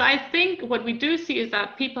it? So I think what we do see is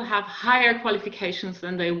that people have higher qualifications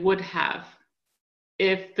than they would have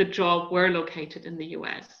if the job were located in the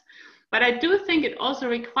US. But I do think it also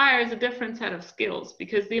requires a different set of skills,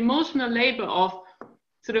 because the emotional labor of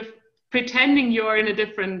sort of pretending you're in a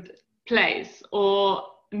different place, or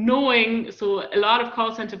knowing, so a lot of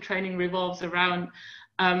call center training revolves around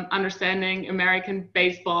understanding American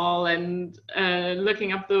baseball and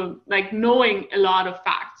looking up knowing a lot of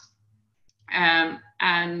facts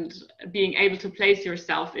and being able to place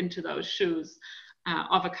yourself into those shoes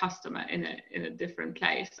of a customer in a different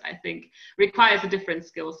place, I think requires a different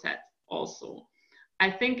skill set also.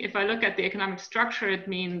 I think if I look at the economic structure, it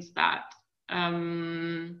means that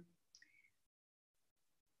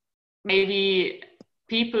maybe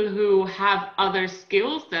people who have other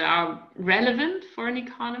skills that are relevant for an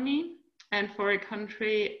economy and for a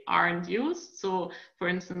country aren't used. So for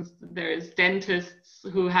instance, there's dentists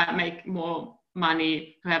who make more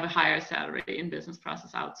money, who have a higher salary in business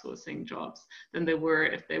process outsourcing jobs than they were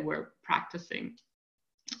if they were practicing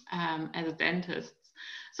as a dentist.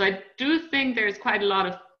 So I do think there's quite a lot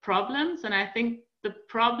of problems, and I think the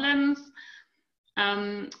problems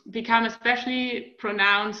become especially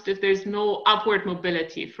pronounced if there's no upward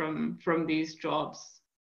mobility from these jobs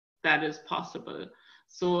that is possible.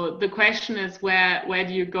 So the question is, where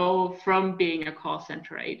do you go from being a call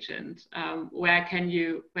center agent? Where can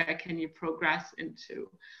you progress into?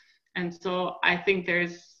 And so I think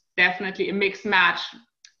there's definitely a mismatch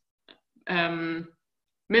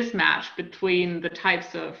between the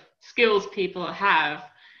types of skills people have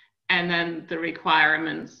and then the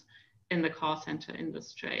requirements in the call center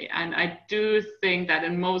industry. And I do think that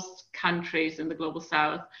in most countries in the global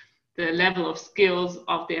south, the level of skills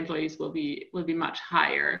of the employees will be much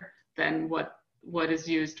higher than what is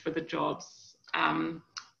used for the jobs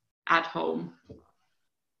at home.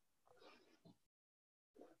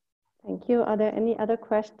 Thank you. Are there any other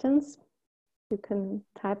questions? You can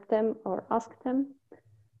type them or ask them.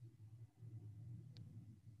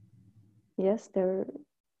 Yes, there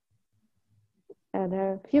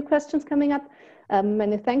are a few questions coming up.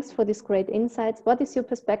 Many thanks for these great insights. What is your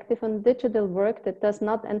perspective on digital work that does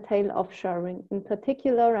not entail offshoring? In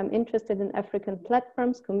particular, I'm interested in African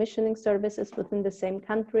platforms, commissioning services within the same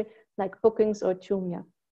country, like Bookings or Jumia.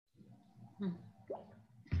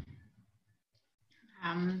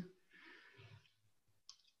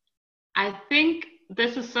 I think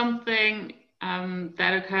this is something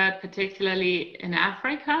that occurred particularly in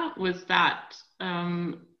Africa, was that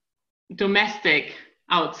domestic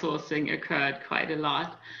outsourcing occurred quite a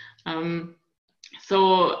lot.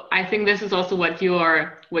 So I think this is also what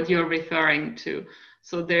you're referring to.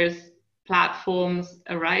 So there's platforms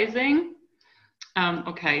arising.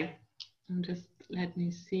 Okay, just let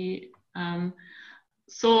me see.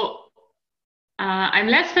 So I'm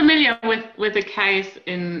less familiar with the case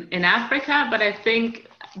in Africa, but I think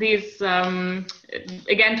these,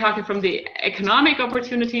 again, talking from the economic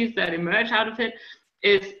opportunities that emerge out of it,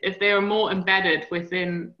 is if they are more embedded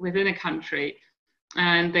within a country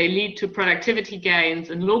and they lead to productivity gains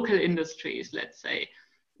in local industries, let's say,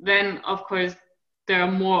 then of course there are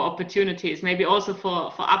more opportunities, maybe also for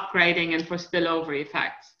upgrading and for spillover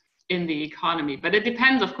effects in the economy. But it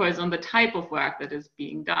depends, of course, on the type of work that is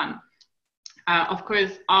being done. Of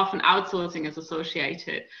course, often outsourcing is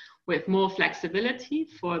associated with more flexibility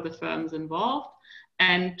for the firms involved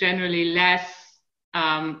and generally less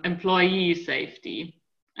employee safety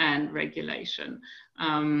and regulation,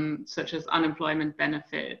 such as unemployment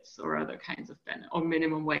benefits or other kinds of or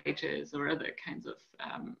minimum wages or other kinds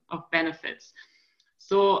of benefits.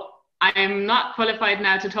 So I am not qualified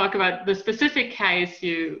now to talk about the specific case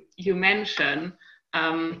you mentioned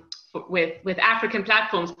with African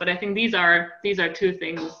platforms, but I think these are two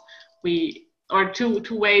things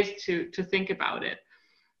two ways to think about it.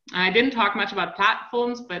 I didn't talk much about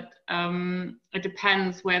platforms, but it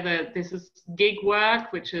depends whether this is gig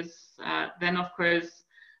work, which is then of course,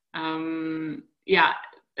 yeah,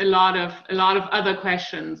 a lot of other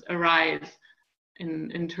questions arise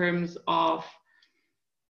in terms of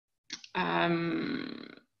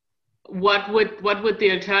what would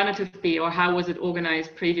the alternative be, or how was it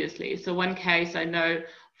organized previously? So one case I know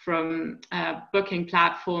from booking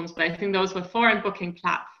platforms, but I think those were foreign booking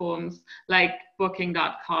platforms like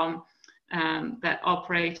booking.com that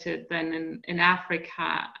operated then in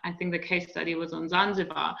Africa. I think the case study was on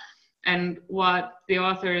Zanzibar. And what the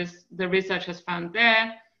researchers found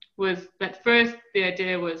there was that first the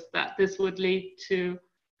idea was that this would lead to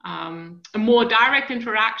a more direct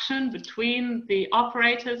interaction between the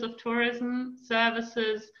operators of tourism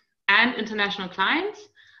services and international clients.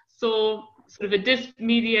 So sort of a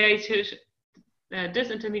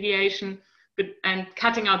disintermediation and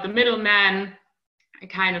cutting out the middleman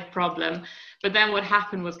kind of problem. But then what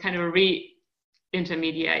happened was kind of a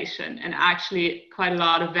re-intermediation, and actually quite a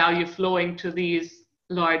lot of value flowing to these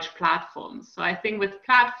large platforms. So I think with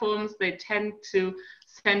platforms, they tend to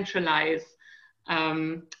centralize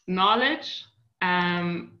knowledge.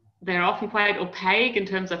 They're often quite opaque in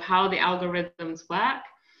terms of how the algorithms work,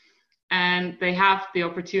 and they have the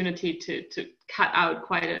opportunity to cut out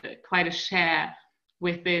quite a share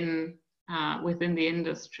within the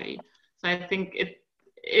industry. So I think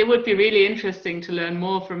it would be really interesting to learn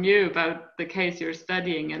more from you about the case you're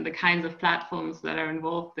studying and the kinds of platforms that are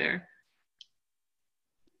involved there.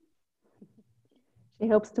 She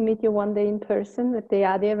hopes to meet you one day in person at the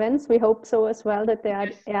EADI events. We hope so as well, that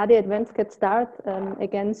the EADI events could start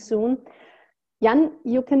again soon. Jan,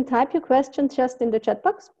 you can type your question just in the chat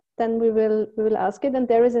box, then we will ask it. And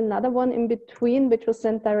there is another one in between, which was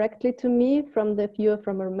sent directly to me from the viewer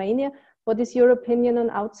from Romania. What is your opinion on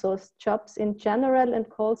outsourced jobs in general and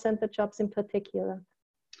call center jobs in particular?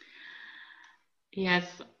 Yes,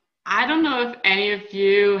 I don't know if any of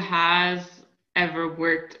you has ever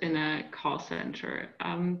worked in a call center.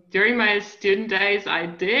 During my student days, I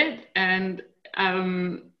did, and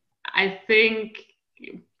I think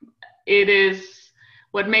it is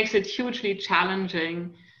what makes it hugely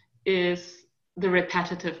challenging is the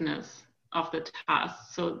repetitiveness of the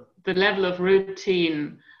task. So the level of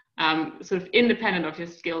routine, sort of independent of your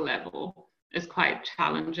skill level, is quite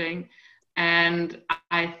challenging. And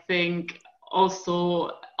I think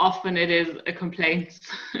also often it is a complaints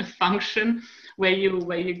function where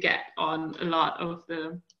you get on a lot of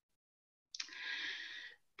the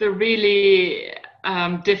really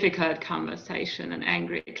difficult conversation and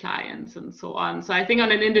angry clients and so on. So I think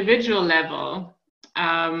on an individual level,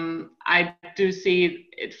 I do see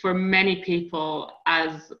it for many people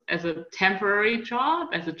as a temporary job,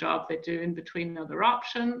 as a job they do in between other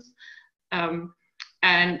options.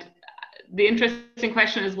 And the interesting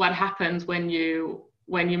question is what happens when you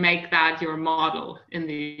make that your model in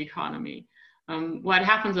the economy. What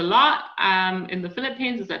happens a lot in the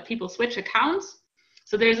Philippines is that people switch accounts.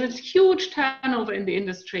 So there's a huge turnover in the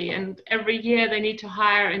industry, and every year they need to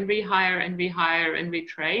hire and rehire and rehire and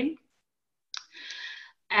retrain.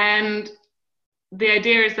 And the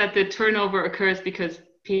idea is that the turnover occurs because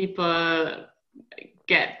people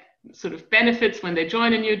get sort of benefits when they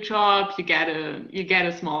join a new job. You get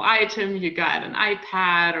a small item, you get an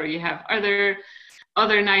iPad, or you have other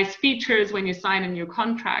nice features when you sign a new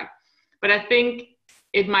contract. But I think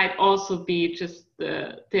it might also be just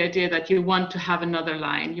the idea that you want to have another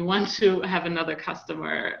line, you want to have another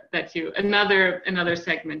customer, another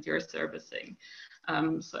segment you're servicing,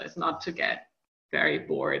 so as not to get very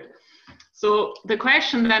bored. So the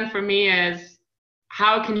question then for me is,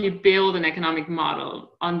 how can you build an economic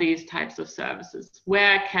model on these types of services?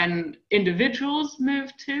 Where can individuals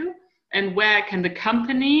move to, and how can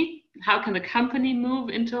the company move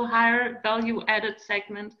into a higher value added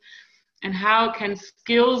segment? And how can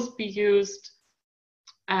skills be used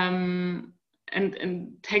and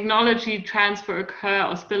technology transfer occur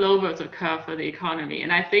or spillovers occur for the economy?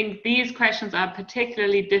 And I think these questions are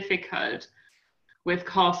particularly difficult with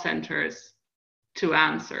call centers to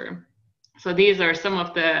answer. So these are some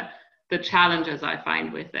of the challenges I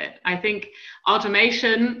find with it. I think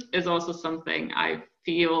automation is also something I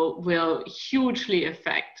feel will hugely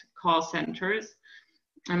affect call centers.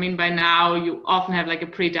 I mean, by now you often have like a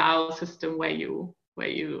pre-dial system where you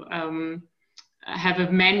have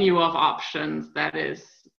a menu of options that is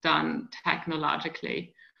done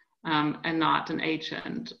technologically and not an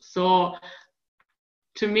agent. So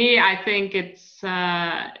to me, I think it's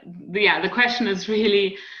the question is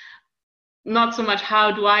really not so much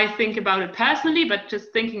how do I think about it personally, but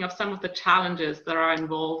just thinking of some of the challenges that are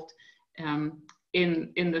involved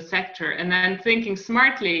in the sector, and then thinking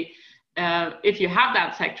smartly. If you have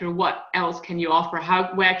that sector, what else can you offer?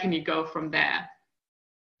 Where can you go from there?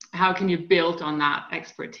 How can you build on that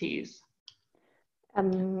expertise?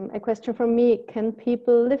 A question from me: can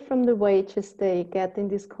people live from the wages they get in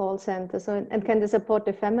these call centers, and can they support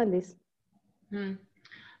their families?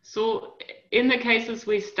 So in the cases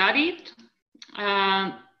we studied,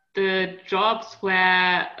 the jobs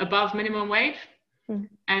were above minimum wage,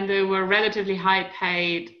 and they were relatively high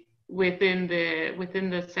paid within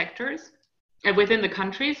the sectors, within the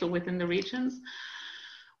countries or within the regions,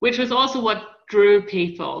 which was also what drew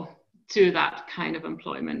people to that kind of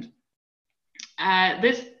employment.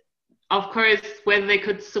 This, of course, whether they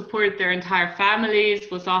could support their entire families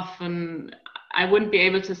was often, I wouldn't be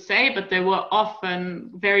able to say, but they were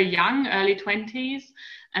often very young, early 20s,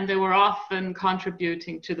 and they were often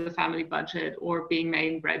contributing to the family budget or being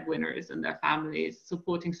main breadwinners in their families,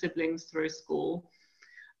 supporting siblings through school.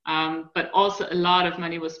 But also a lot of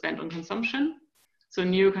money was spent on consumption. So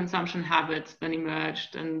new consumption habits then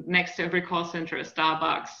emerged, and next to every call center, a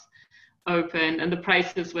Starbucks opened, and the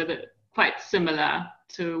prices were quite similar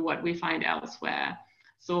to what we find elsewhere.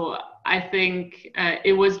 So I think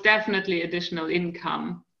it was definitely additional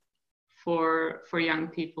income for young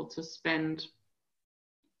people to spend.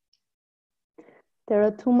 There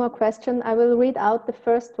are two more questions. I will read out the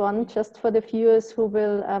first one just for the viewers who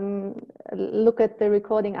will look at the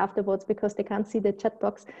recording afterwards because they can't see the chat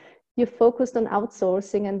box. You focused on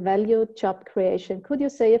outsourcing and value job creation. Could you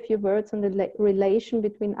say a few words on the relation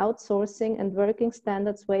between outsourcing and working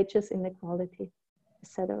standards, wages, inequality,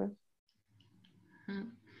 etc.?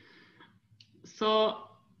 So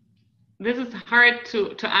this is hard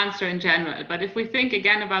to answer in general, but if we think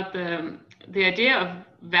again about the idea of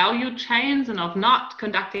value chains and of not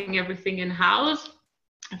conducting everything in-house,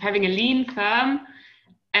 of having a lean firm,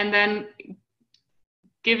 and then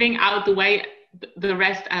giving out the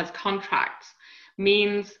rest as contracts,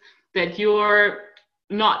 means that you're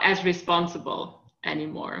not as responsible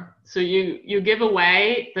anymore. So you give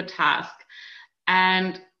away the task,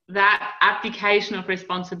 and that abdication of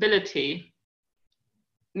responsibility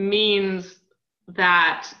means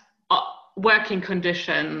that working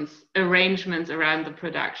conditions, arrangements around the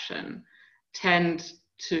production tend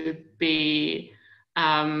to be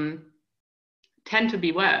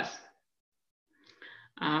worse.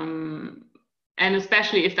 And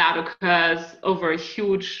especially if that occurs over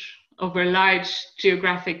a large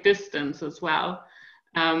geographic distance as well.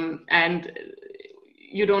 And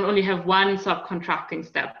you don't only have one subcontracting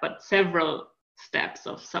step, but several steps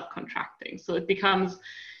of subcontracting. So it becomes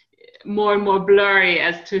more and more blurry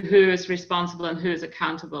as to who is responsible and who is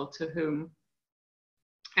accountable to whom.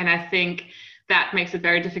 And I think that makes it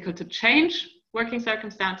very difficult to change working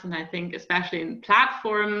circumstances. And I think especially in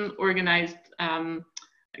platform organized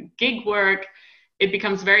gig work, it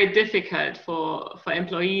becomes very difficult for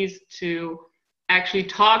employees to actually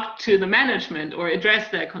talk to the management or address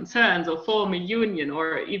their concerns or form a union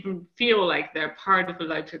or even feel like they're part of a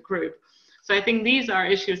larger group. So I think these are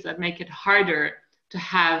issues that make it harder to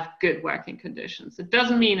have good working conditions. It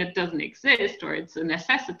doesn't mean it doesn't exist or it's a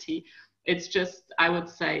necessity. It's just, I would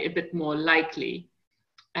say, a bit more likely.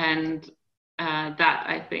 And that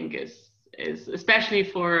I think is especially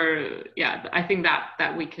for, I think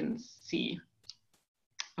that we can see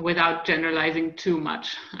without generalizing too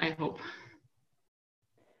much, I hope.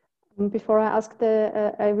 Before I ask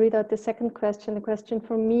I read out the second question, the question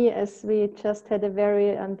for me, as we just had a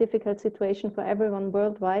very difficult situation for everyone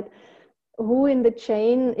worldwide, who in the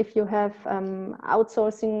chain, if you have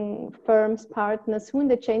outsourcing firms, partners, who in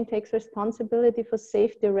the chain takes responsibility for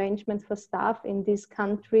safety arrangements for staff in these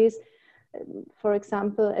countries, for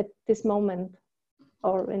example, at this moment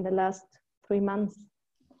or in the last 3 months?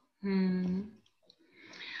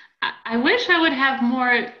 I wish I would have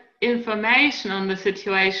more information on the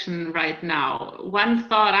situation right now. One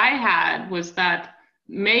thought I had was that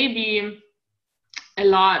maybe a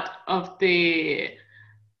lot of the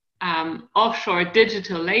offshore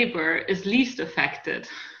digital labor is least affected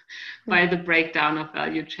by the breakdown of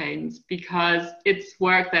value chains because it's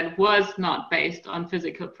work that was not based on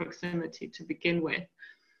physical proximity to begin with.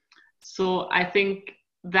 So I think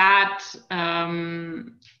that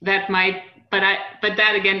that might, but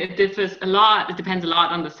that again, it differs a lot. It depends a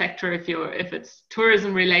lot on the sector. If it's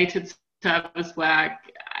tourism related service work,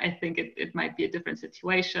 I think it might be a different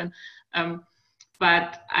situation.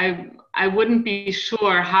 But I wouldn't be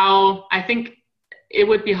sure how. I think it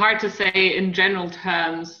would be hard to say in general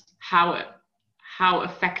terms how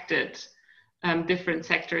affected different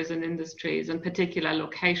sectors and industries and particular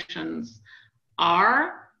locations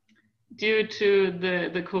are due to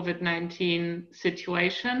the COVID-19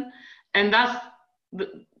 situation. And thus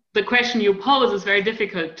the question you pose is very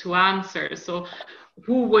difficult to answer. So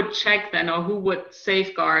who would check then, or who would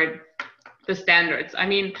safeguard the standards? I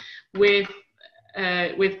mean, with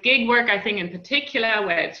with gig work, I think in particular,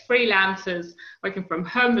 where it's freelancers working from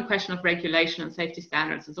home, the question of regulation and safety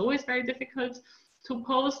standards is always very difficult to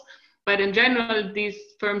pose. But in general, these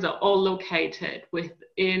firms are all located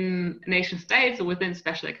within nation states or within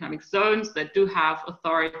special economic zones that do have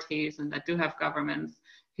authorities and that do have governments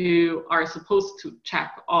who are supposed to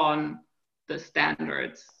check on the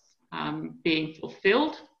standards being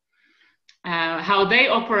fulfilled. How they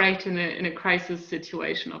operate in a crisis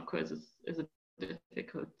situation, of course, is a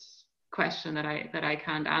difficult question that I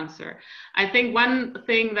can't answer. I think one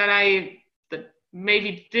thing that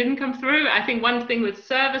maybe didn't come through, I think one thing with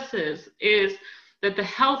services is that the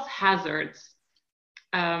health hazards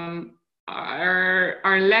are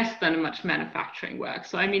less than much manufacturing work.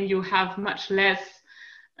 So I mean, you have much less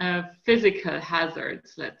physical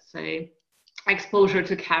hazards, let's say exposure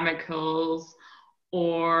to chemicals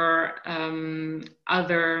or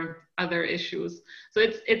other issues. So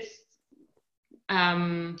it's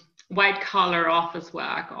white collar office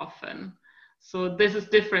work often. So this is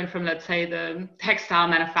different from, let's say, the textile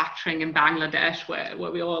manufacturing in Bangladesh, where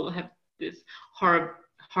we all have these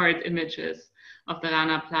horrid images of the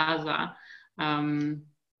Rana Plaza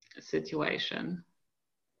situation.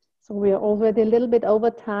 So we are already a little bit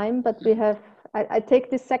over time, but we have, I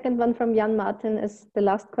take this second one from Jan Martin as the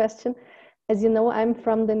last question. As you know, I'm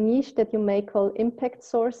from the niche that you may call impact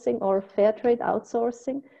sourcing or fair trade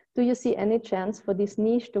outsourcing. Do you see any chance for this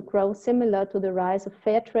niche to grow similar to the rise of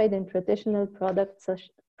fair trade in traditional products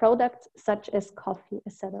such as coffee,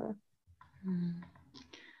 etc.?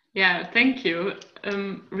 Yeah, thank you.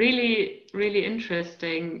 Really, really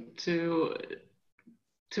interesting to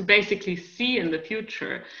basically see in the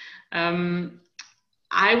future.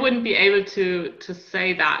 I wouldn't be able to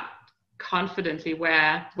say that confidently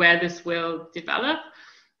where this will develop.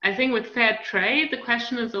 I think with fair trade, the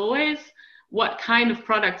question is always, what kind of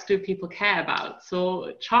products do people care about?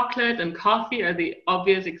 So chocolate and coffee are the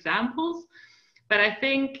obvious examples, but I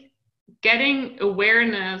think getting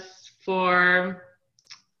awareness for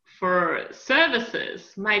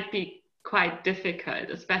services might be quite difficult,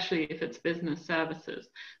 especially if it's business services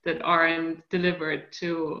that aren't delivered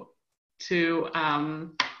to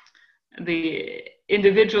the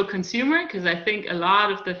individual consumer, because I think a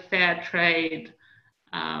lot of the fair trade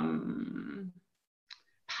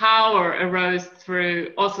power arose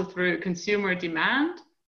also through consumer demand,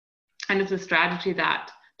 and it's a strategy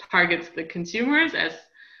that targets the consumers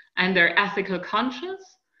and their ethical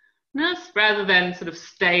consciousness rather than sort of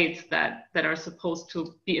states that are supposed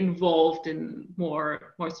to be involved in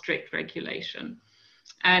more strict regulation.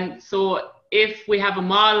 And so if we have a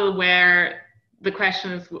model where the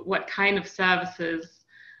question is what kind of services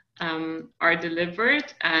are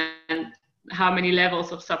delivered and how many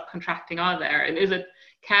levels of subcontracting are there, and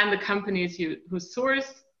can the companies who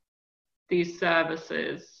source these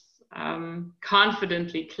services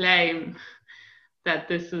confidently claim that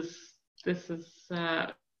this is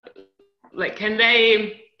like, can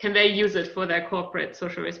they use it for their corporate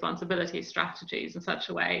social responsibility strategies in such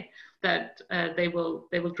a way that they will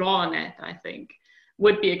draw on it? I think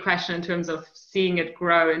would be a question in terms of seeing it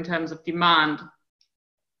grow in terms of demand.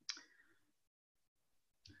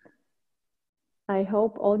 I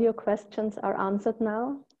hope all your questions are answered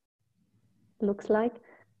now. Looks like.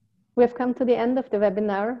 We have come to the end of the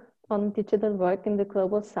webinar on digital work in the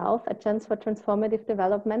Global South, a chance for transformative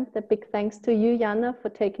development. A big thanks to you, Jana, for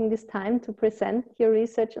taking this time to present your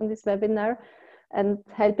research on this webinar and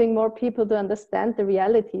helping more people to understand the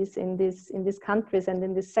realities in these countries and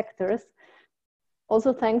in these sectors.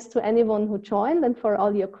 Also, thanks to anyone who joined and for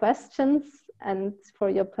all your questions and for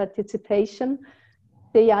your participation.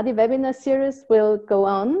 The EADI webinar series will go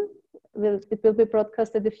on. It will be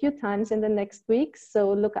broadcasted a few times in the next weeks,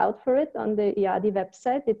 so look out for it on the EADI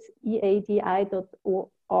website. It's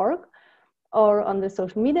eadi.org, or on the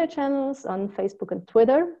social media channels on Facebook and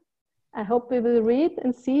Twitter. I hope we will read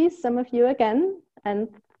and see some of you again, and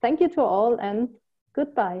thank you to all, and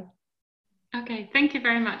goodbye. Okay, thank you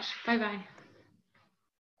very much. Bye-bye.